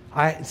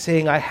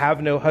 saying, 'I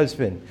have no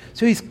husband.'"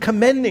 So he's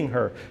commending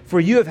her. "For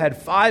you have had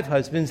 5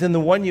 husbands, and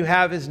the one you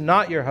have is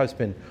not your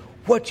husband.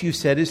 What you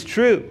said is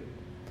true."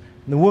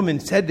 And the woman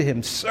said to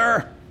him,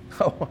 "Sir,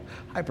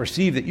 I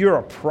perceive that you're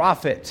a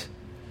prophet."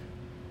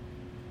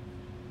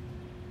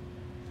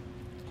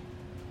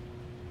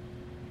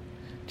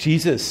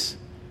 Jesus'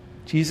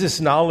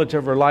 knowledge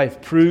of her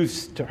life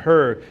proves to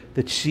her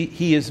that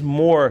he is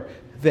more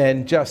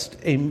than just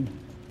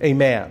a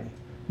man,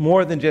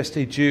 more than just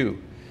a Jew.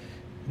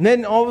 And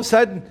then all of a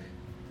sudden,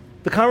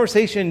 the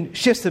conversation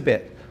shifts a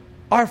bit.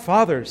 "Our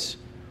fathers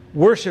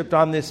worshipped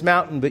on this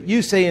mountain, but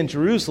you say in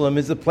Jerusalem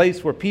is the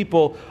place where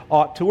people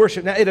ought to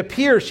worship." Now, it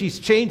appears she's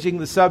changing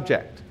the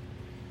subject.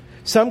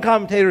 Some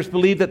commentators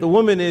believe that the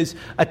woman is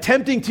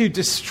attempting to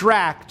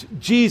distract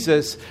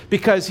Jesus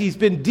because he's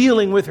been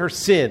dealing with her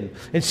sin,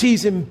 and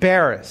she's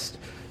embarrassed.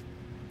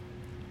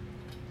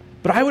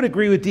 But I would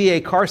agree with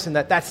D.A. Carson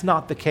that that's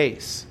not the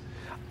case.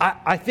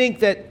 I think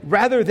that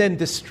rather than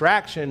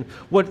distraction,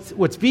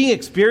 what's being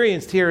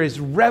experienced here is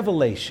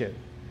revelation.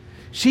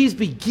 She's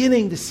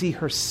beginning to see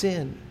her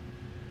sin.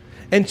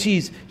 And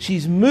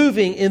she's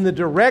moving in the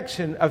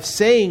direction of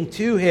saying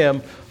to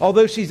him,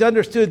 although she's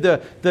understood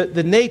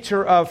the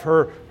nature of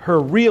her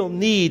real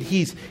need,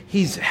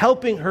 he's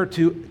helping her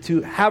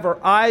to have her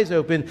eyes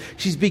open.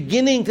 She's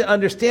beginning to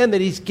understand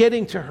that he's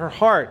getting to her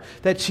heart,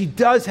 that she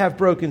does have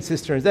broken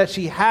cisterns, that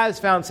she has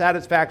found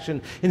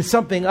satisfaction in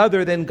something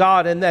other than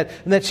God, and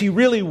that she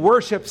really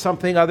worships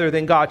something other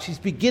than God. She's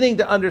beginning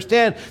to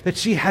understand that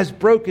she has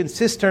broken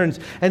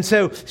cisterns. And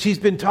so she's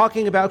been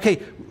talking about, okay,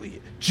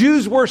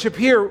 Jews worship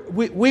here,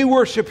 we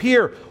worship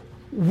here.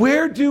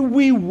 Where do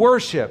we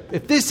worship?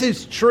 If this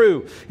is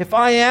true, if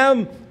I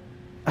am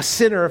a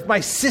sinner, if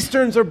my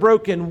cisterns are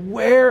broken,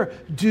 where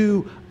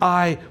do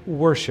I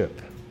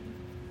worship?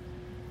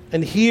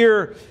 And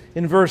here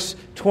in verse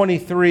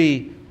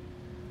 23,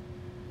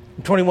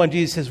 21,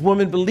 Jesus says,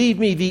 "Woman, believe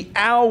me, the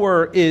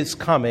hour is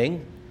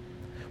coming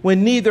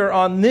when neither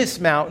on this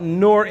mountain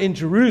nor in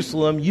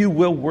Jerusalem you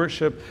will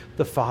worship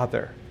the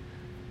Father."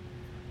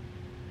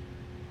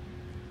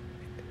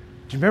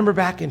 Do you remember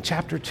back in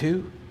chapter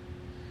 2? Do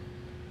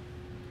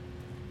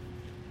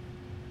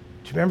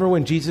you remember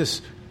when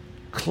Jesus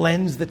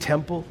cleansed the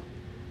temple?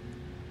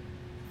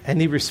 And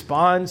he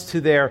responds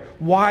to their,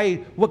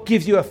 what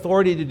gives you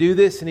authority to do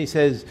this? And he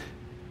says,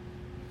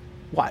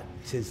 what?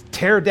 He says,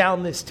 tear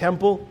down this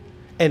temple,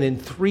 and in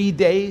 3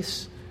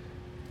 days,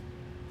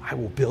 I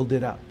will build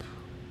it up.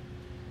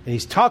 And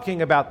he's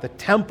talking about the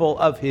temple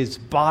of his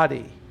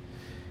body.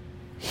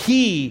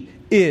 He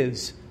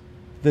is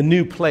the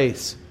new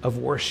place of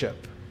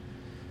worship.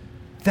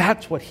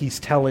 That's what he's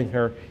telling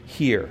her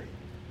here.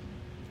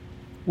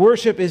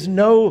 Worship is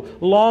no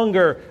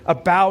longer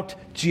about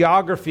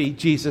geography,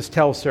 Jesus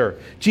tells her.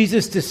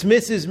 Jesus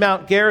dismisses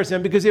Mount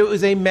Gerizim because it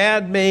was a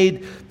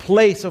man-made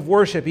place of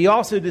worship. He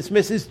also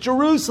dismisses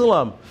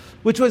Jerusalem,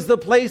 which was the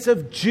place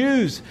of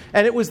Jews,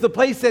 and it was the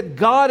place that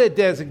God had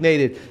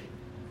designated.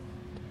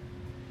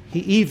 He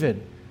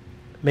even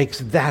makes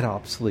that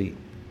obsolete.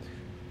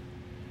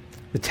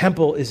 The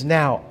temple is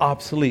now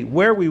obsolete.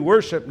 Where we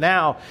worship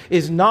now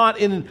is not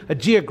in a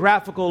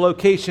geographical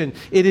location.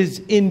 It is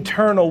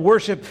internal.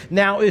 Worship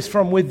now is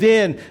from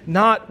within,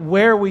 not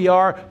where we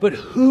are, but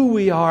who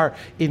we are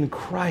in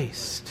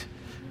Christ.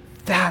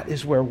 That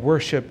is where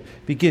worship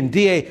begins.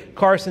 D.A.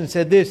 Carson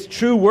said this: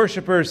 true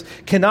worshipers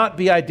cannot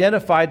be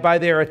identified by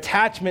their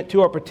attachment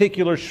to a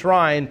particular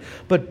shrine,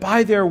 but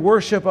by their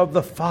worship of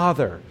the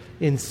Father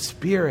in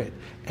spirit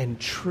and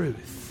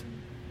truth.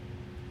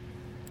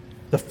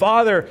 The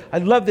Father, I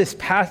love this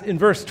passage in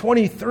verse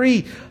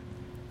 23.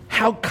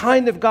 How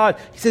kind of God.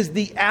 He says,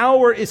 the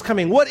hour is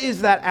coming. What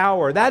is that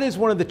hour? That is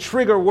one of the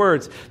trigger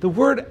words. The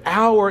word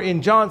hour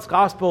in John's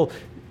gospel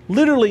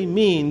literally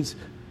means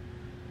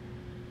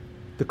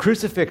the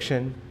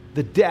crucifixion,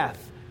 the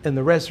death, and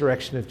the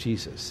resurrection of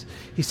Jesus.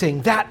 He's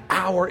saying that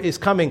hour is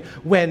coming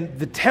when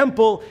the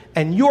temple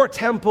and your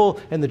temple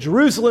and the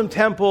Jerusalem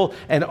temple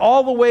and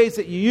all the ways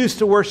that you used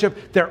to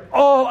worship, they're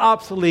all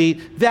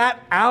obsolete.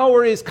 That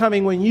hour is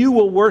coming when you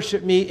will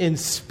worship me in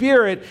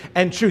spirit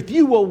and truth.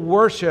 You will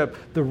worship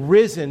the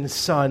risen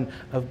Son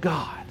of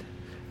God.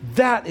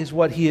 That is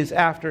what he is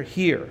after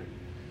here.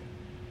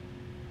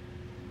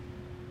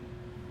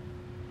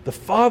 The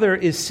Father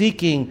is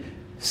seeking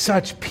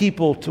such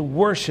people to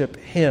worship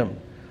him.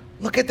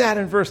 Look at that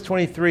in verse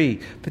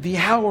 23. But the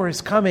hour is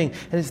coming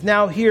and is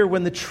now here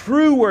when the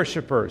true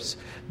worshipers,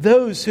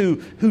 those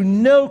who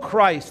know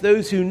Christ,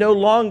 those who no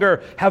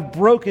longer have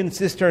broken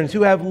cisterns,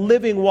 who have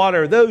living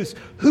water, those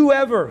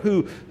whoever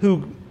who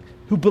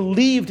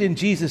believed in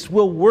Jesus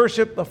will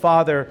worship the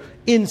Father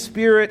in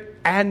spirit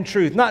and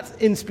truth. Not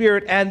in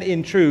spirit and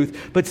in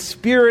truth, but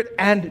spirit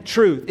and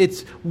truth.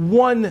 It's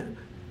one,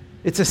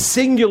 it's a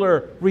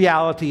singular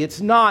reality.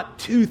 It's not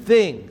two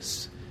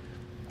things.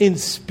 In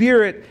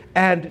spirit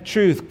and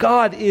truth.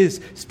 God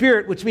is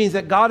spirit, which means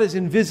that God is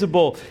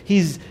invisible.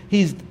 He's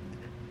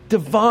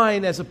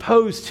divine as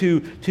opposed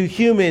to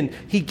human.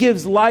 He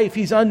gives life.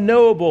 He's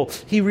unknowable.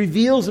 He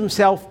reveals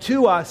himself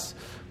to us,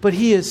 but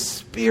he is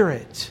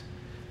spirit.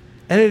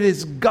 And it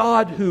is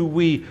God who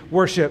we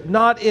worship,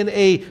 not in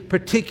a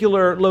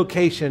particular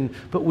location,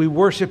 but we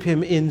worship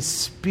him in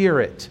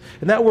spirit.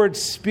 And that word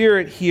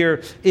spirit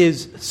here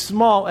is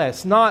small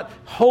s, not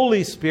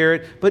Holy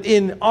Spirit, but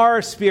in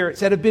our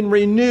spirits that have been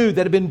renewed,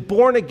 that have been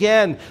born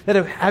again, that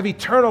have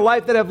eternal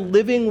life, that have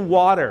living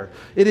water.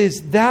 It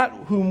is that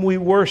whom we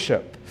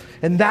worship.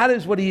 And that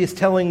is what he is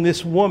telling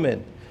this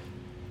woman.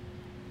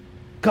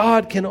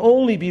 God can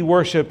only be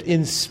worshipped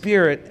in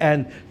spirit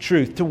and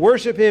truth. To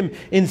worship him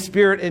in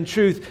spirit and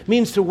truth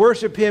means to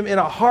worship him in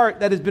a heart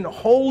that has been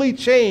wholly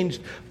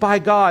changed by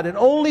God. And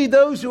only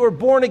those who are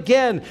born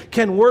again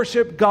can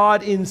worship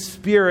God in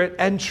spirit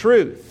and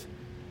truth.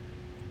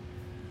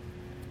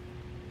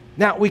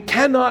 Now, we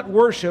cannot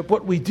worship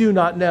what we do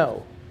not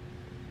know.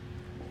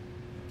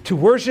 To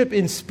worship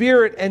in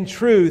spirit and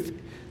truth,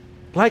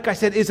 like I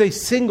said, is a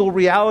single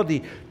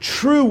reality.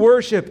 True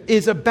worship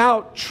is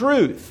about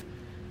truth.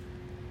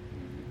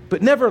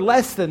 But never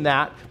less than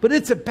that, but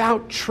it's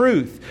about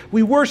truth.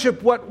 We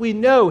worship what we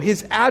know,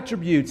 his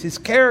attributes, his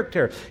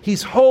character.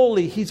 He's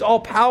holy, he's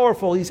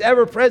all-powerful, he's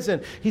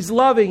ever-present, he's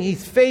loving,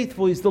 he's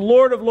faithful, he's the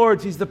Lord of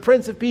lords, he's the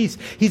Prince of Peace,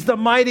 he's the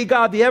mighty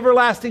God, the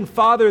everlasting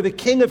Father, the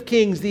King of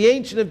kings, the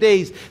Ancient of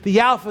Days,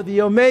 the Alpha,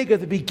 the Omega,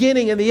 the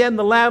beginning and the end,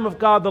 the Lamb of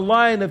God, the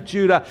Lion of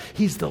Judah.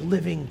 He's the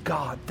living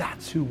God.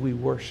 That's who we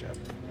worship.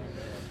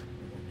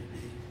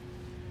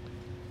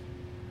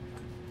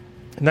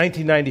 In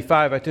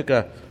 1995, I took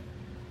a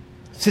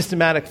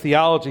systematic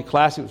theology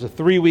class. It was a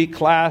 3-week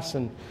class,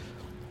 and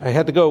I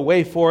had to go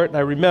away for it. And I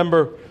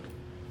remember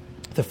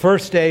the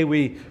first day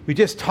we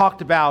just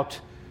talked about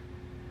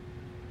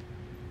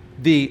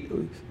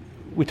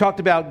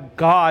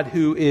God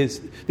who is,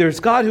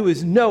 there's God who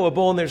is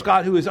knowable and there's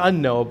God who is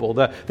unknowable.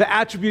 The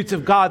attributes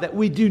of God that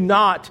we do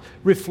not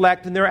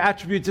reflect, and there are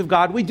attributes of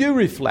God we do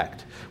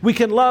reflect. We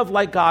can love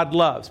like God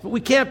loves, but we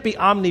can't be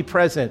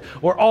omnipresent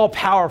or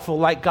all-powerful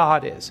like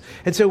God is.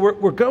 And so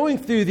we're going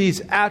through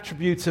these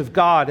attributes of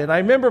God. And I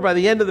remember by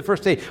the end of the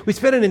first day, we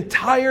spent an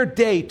entire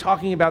day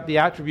talking about the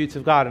attributes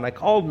of God. And I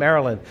called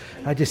Marilyn.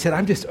 And I just said,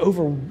 I'm just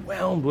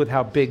overwhelmed with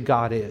how big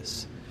God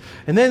is.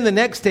 And then the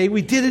next day,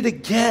 we did it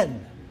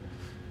again.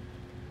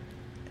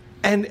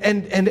 And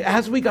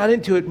as we got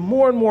into it,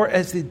 more and more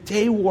as the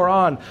day wore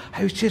on,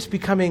 I was just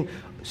becoming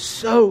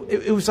so,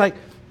 it was like,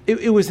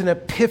 it was an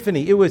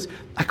epiphany.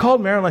 I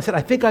called Marilyn, I said,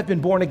 I think I've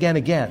been born again.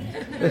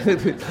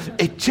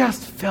 It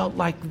just felt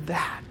like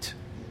that.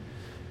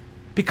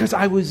 Because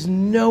I was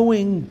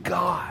knowing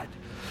God.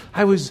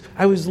 I was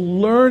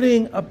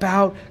learning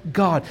about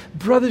God.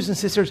 Brothers and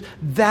sisters,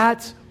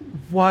 that's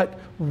what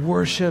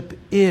worship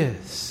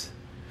is.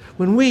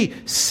 When we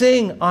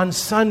sing on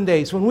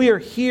Sundays, when we are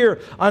here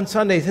on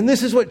Sundays, and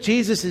this is what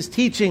Jesus is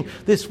teaching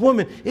this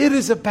woman, it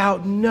is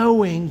about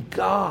knowing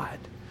God.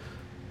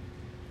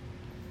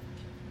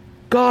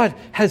 God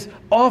has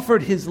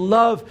offered his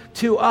love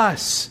to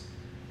us,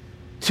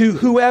 to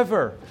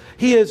whoever.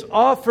 He has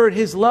offered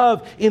his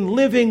love in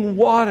living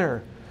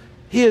water.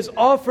 He has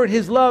offered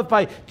His love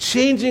by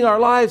changing our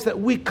lives that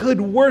we could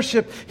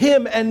worship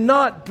Him and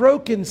not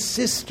broken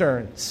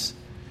cisterns.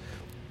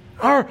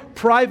 Our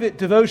private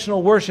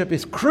devotional worship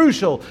is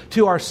crucial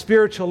to our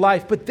spiritual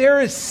life, but there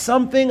is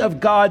something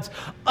of God's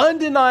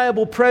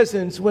undeniable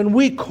presence when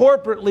we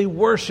corporately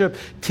worship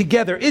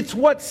together. It's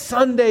what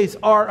Sundays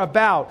are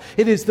about.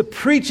 It is the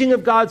preaching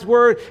of God's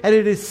Word, and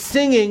it is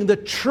singing the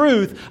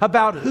truth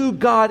about who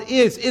God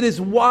is. It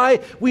is why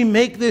we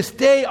make this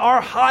day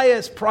our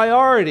highest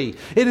priority.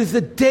 It is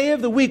the day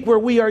of the week where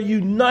we are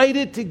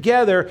united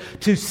together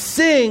to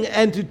sing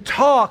and to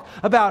talk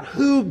about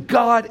who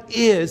God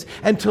is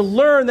and to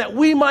learn that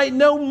we might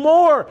know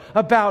more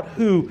about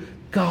who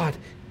God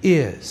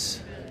is.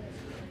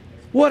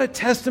 What a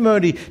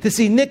testimony to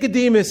see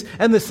Nicodemus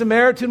and the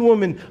Samaritan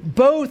woman,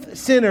 both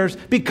sinners,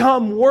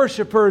 become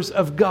worshipers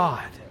of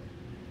God.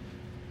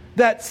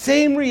 That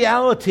same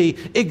reality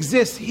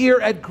exists here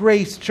at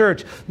Grace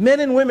Church. Men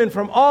and women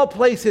from all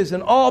places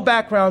and all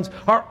backgrounds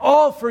are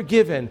all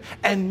forgiven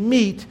and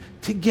meet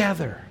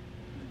together.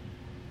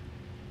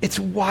 It's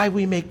why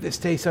we make this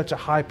day such a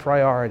high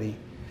priority.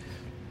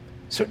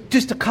 So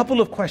just a couple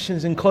of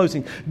questions in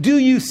closing. Do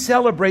you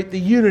celebrate the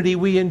unity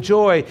we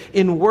enjoy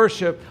in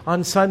worship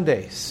on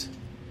Sundays?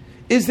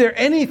 Is there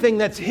anything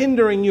that's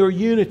hindering your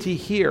unity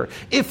here?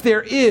 If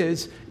there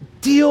is,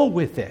 deal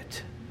with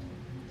it.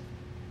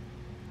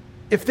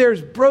 If there's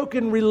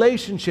broken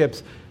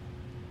relationships,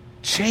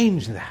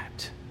 change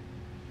that.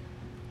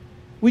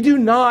 We do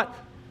not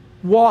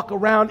walk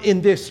around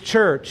in this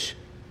church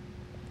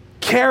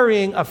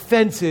carrying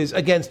offenses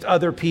against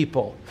other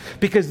people,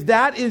 because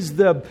that is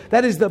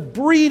the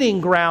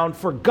breeding ground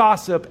for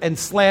gossip and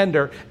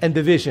slander and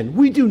division.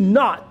 We do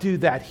not do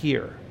that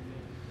here.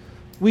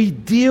 We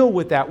deal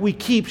with that. We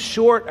keep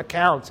short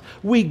accounts.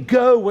 We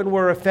go when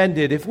we're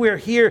offended. If we're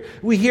here,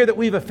 we hear that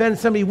we've offended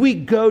somebody, we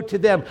go to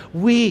them.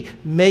 We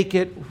make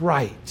it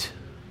right.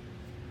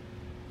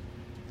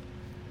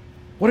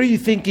 What are you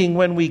thinking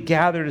when we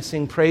gather to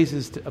sing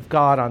praises of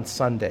God on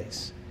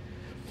Sundays?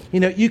 You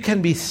know, you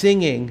can be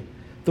singing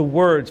the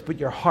words, but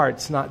your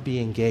heart's not be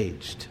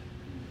engaged.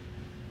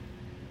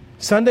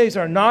 Sundays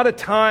are not a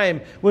time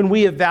when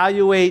we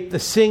evaluate the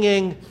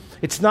singing.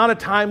 It's not a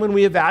time when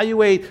we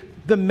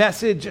evaluate the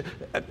message.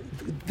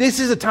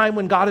 This is a time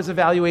when God is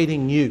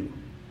evaluating you.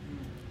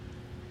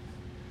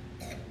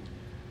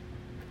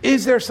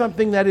 Is there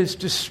something that is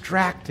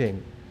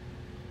distracting?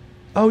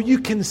 Oh, you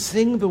can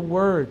sing the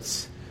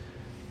words,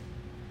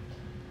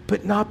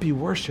 but not be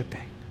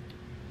worshiping.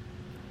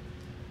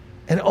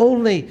 And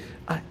only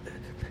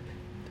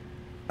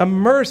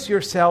immerse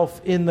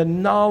yourself in the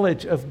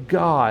knowledge of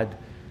God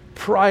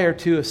prior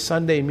to a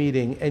Sunday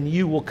meeting, and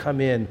you will come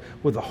in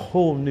with a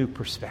whole new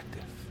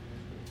perspective.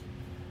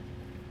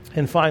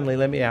 And finally,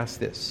 let me ask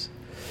this.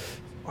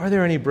 Are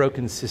there any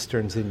broken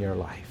cisterns in your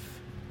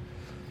life?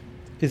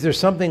 Is there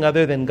something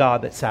other than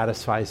God that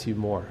satisfies you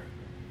more?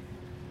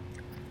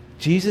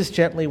 Jesus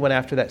gently went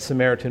after that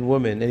Samaritan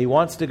woman, and He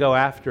wants to go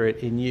after it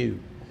in you.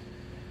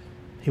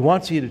 He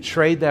wants you to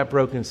trade that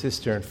broken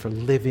cistern for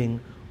living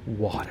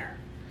water.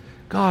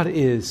 God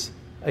is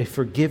a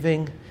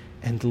forgiving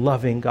and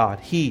loving God.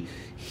 He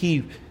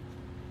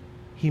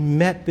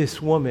met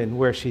this woman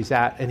where she's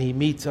at, and He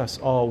meets us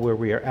all where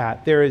we are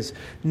at. There is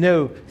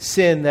no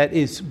sin that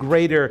is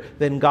greater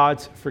than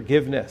God's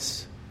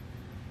forgiveness.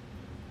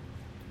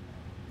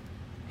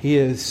 He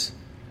is,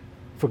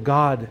 for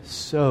God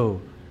so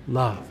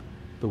loved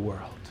the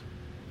world.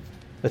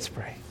 Let's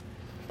pray.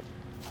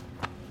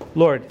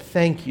 Lord,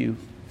 thank You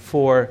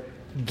for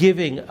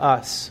giving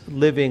us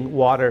living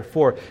water,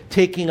 for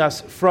taking us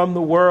from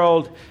the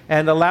world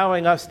and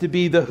allowing us to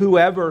be the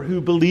whoever who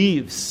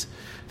believes,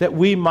 that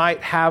we might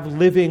have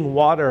living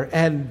water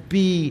and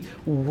be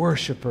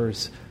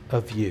worshipers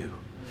of You.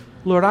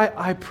 Lord,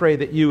 I pray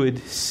that You would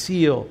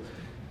seal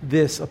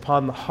this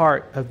upon the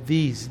heart of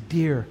these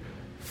dear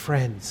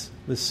friends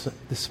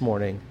this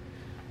morning.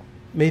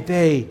 May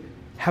they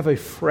have a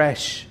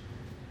fresh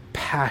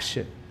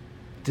passion,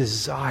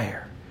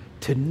 desire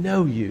to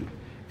know You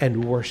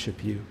and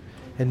worship You.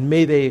 And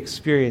may they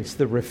experience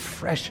the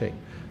refreshing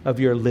of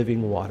Your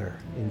living water.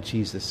 In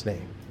Jesus'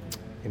 name,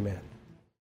 amen.